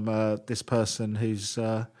from this person who's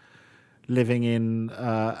living in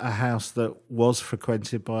a house that was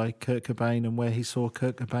frequented by Kurt Cobain and where he saw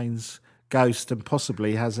Kurt Cobain's ghost and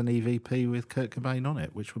possibly has an EVP with Kurt Cobain on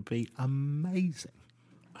it, which would be amazing.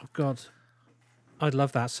 Oh, God. I'd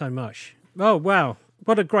love that so much. Oh, wow.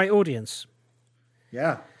 What a great audience.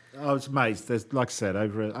 Yeah. I was amazed. There's, like I said,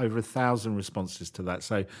 over 1,000 responses to that.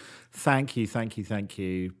 So thank you,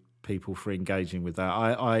 people, for engaging with that.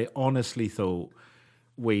 I honestly thought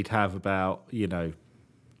we'd have about,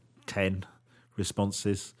 10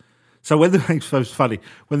 responses. So when it was funny,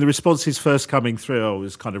 when the responses first coming through, I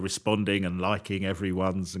was kind of responding and liking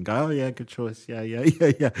everyone's and go, oh yeah, good choice. Yeah. And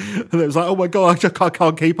it was like, oh my God, I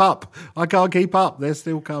can't keep up. They're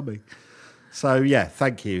still coming. So yeah,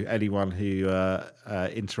 thank you anyone who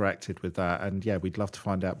interacted with that. And yeah, we'd love to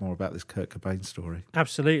find out more about this Kurt Cobain story.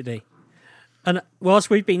 Absolutely. And whilst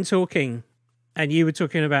we've been talking, and you were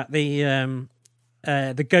talking about the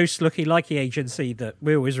ghost looky likey agency that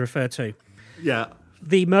we always refer to. Yeah.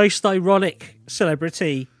 The most ironic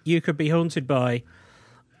celebrity you could be haunted by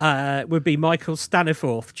would be Michael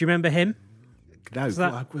Staniforth. Do you remember him? No.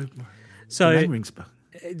 So, the name rings bell.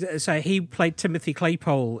 So he played Timothy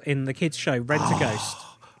Claypole in the kids' show Rent a Ghost.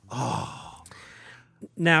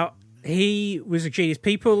 Now, he was a genius.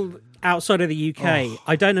 People outside of the UK,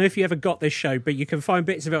 I don't know if you ever got this show, but you can find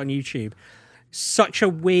bits of it on YouTube. Such a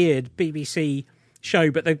weird BBC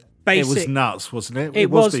show, but the basic... It was nuts, wasn't it?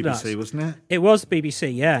 It was BBC, nuts. wasn't it? It was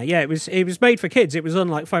BBC, yeah. It was made for kids. It was on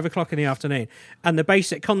like 5 o'clock in the afternoon. And the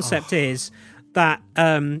basic concept is that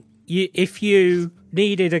if you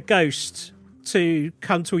needed a ghost to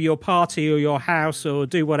come to your party or your house or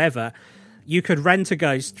do whatever, you could rent a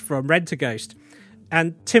ghost from Rent a Ghost.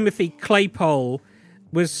 And Timothy Claypole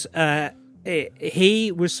was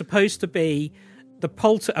he was supposed to be a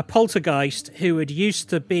poltergeist who had used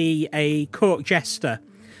to be a court jester,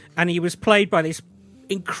 and he was played by this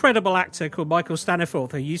incredible actor called Michael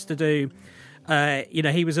Staniforth, who used to do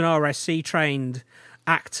he was an RSC trained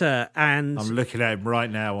actor, and I'm looking at him right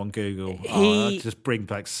now on Google. I just bring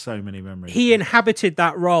back so many memories. He inhabited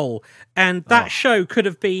that role, and that show could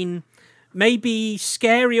have been maybe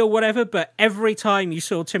scary or whatever, but every time you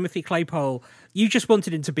saw Timothy Claypole, you just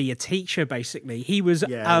wanted him to be a teacher, basically. He was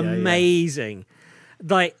amazing.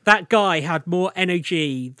 Like, that guy had more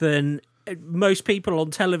energy than most people on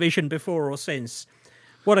television before or since.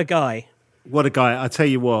 What a guy. I tell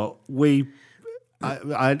you what,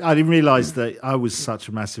 I didn't realise that I was such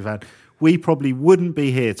a massive fan. We probably wouldn't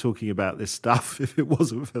be here talking about this stuff if it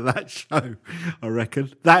wasn't for that show, I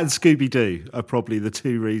reckon. That and Scooby-Doo are probably the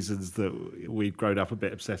two reasons that we've grown up a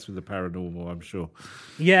bit obsessed with the paranormal, I'm sure.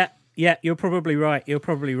 Yeah, you're probably right.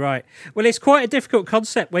 Well, it's quite a difficult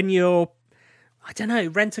concept when you're, I don't know,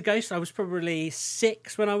 Rent a Ghost. I was probably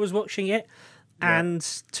 6 when I was watching it. Yeah. And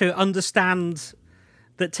to understand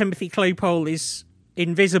that Timothy Claypole is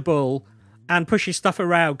invisible and pushes stuff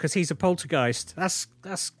around because he's a poltergeist, that's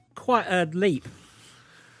quite a leap.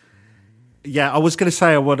 Yeah, I was going to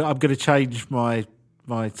say I'm going to change my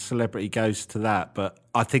celebrity ghost to that, but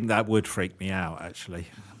I think that would freak me out, actually,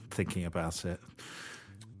 thinking about it.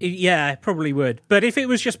 Yeah, it probably would. But if it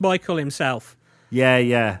was just Michael himself...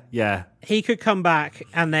 Yeah. He could come back,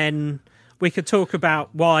 and then we could talk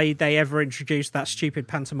about why they ever introduced that stupid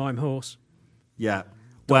pantomime horse. Yeah.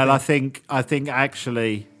 Well, I think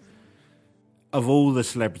actually, of all the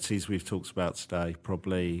celebrities we've talked about today,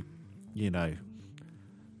 probably, I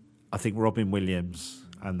think Robin Williams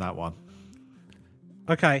and that one.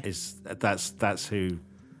 Okay. That's who.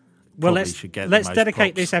 Well, should get let's the most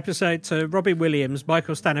dedicate props. this episode to Robin Williams,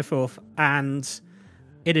 Michael Staniforth, and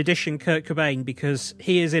in addition Kurt Cobain, because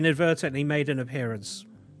he has inadvertently made an appearance.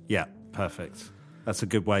 Yeah, perfect. That's a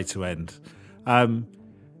good way to end.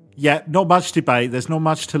 Yeah, not much debate. There's not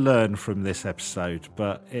much to learn from this episode,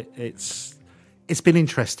 but it's been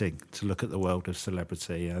interesting to look at the world of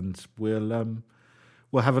celebrity, and we'll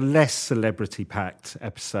have a less celebrity-packed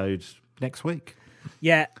episode next week.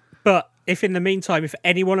 Yeah, but if in the meantime, if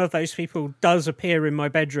any one of those people does appear in my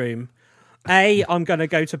bedroom, I'm going to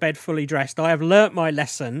go to bed fully dressed. I have learnt my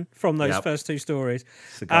lesson from those first 2 stories,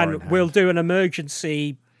 and we'll do an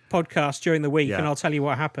emergency podcast during the week, and I'll tell you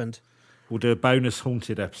what happened. We'll do a bonus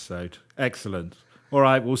haunted episode. Excellent. All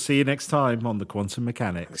right, we'll see you next time on The Quantum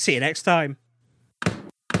Mechanics. See you next time.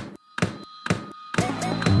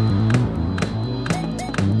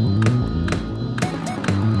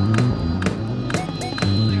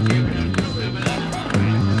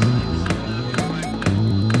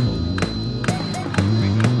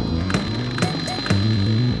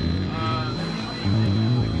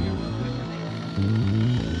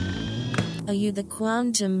 Are you the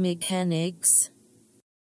quantum mechanics?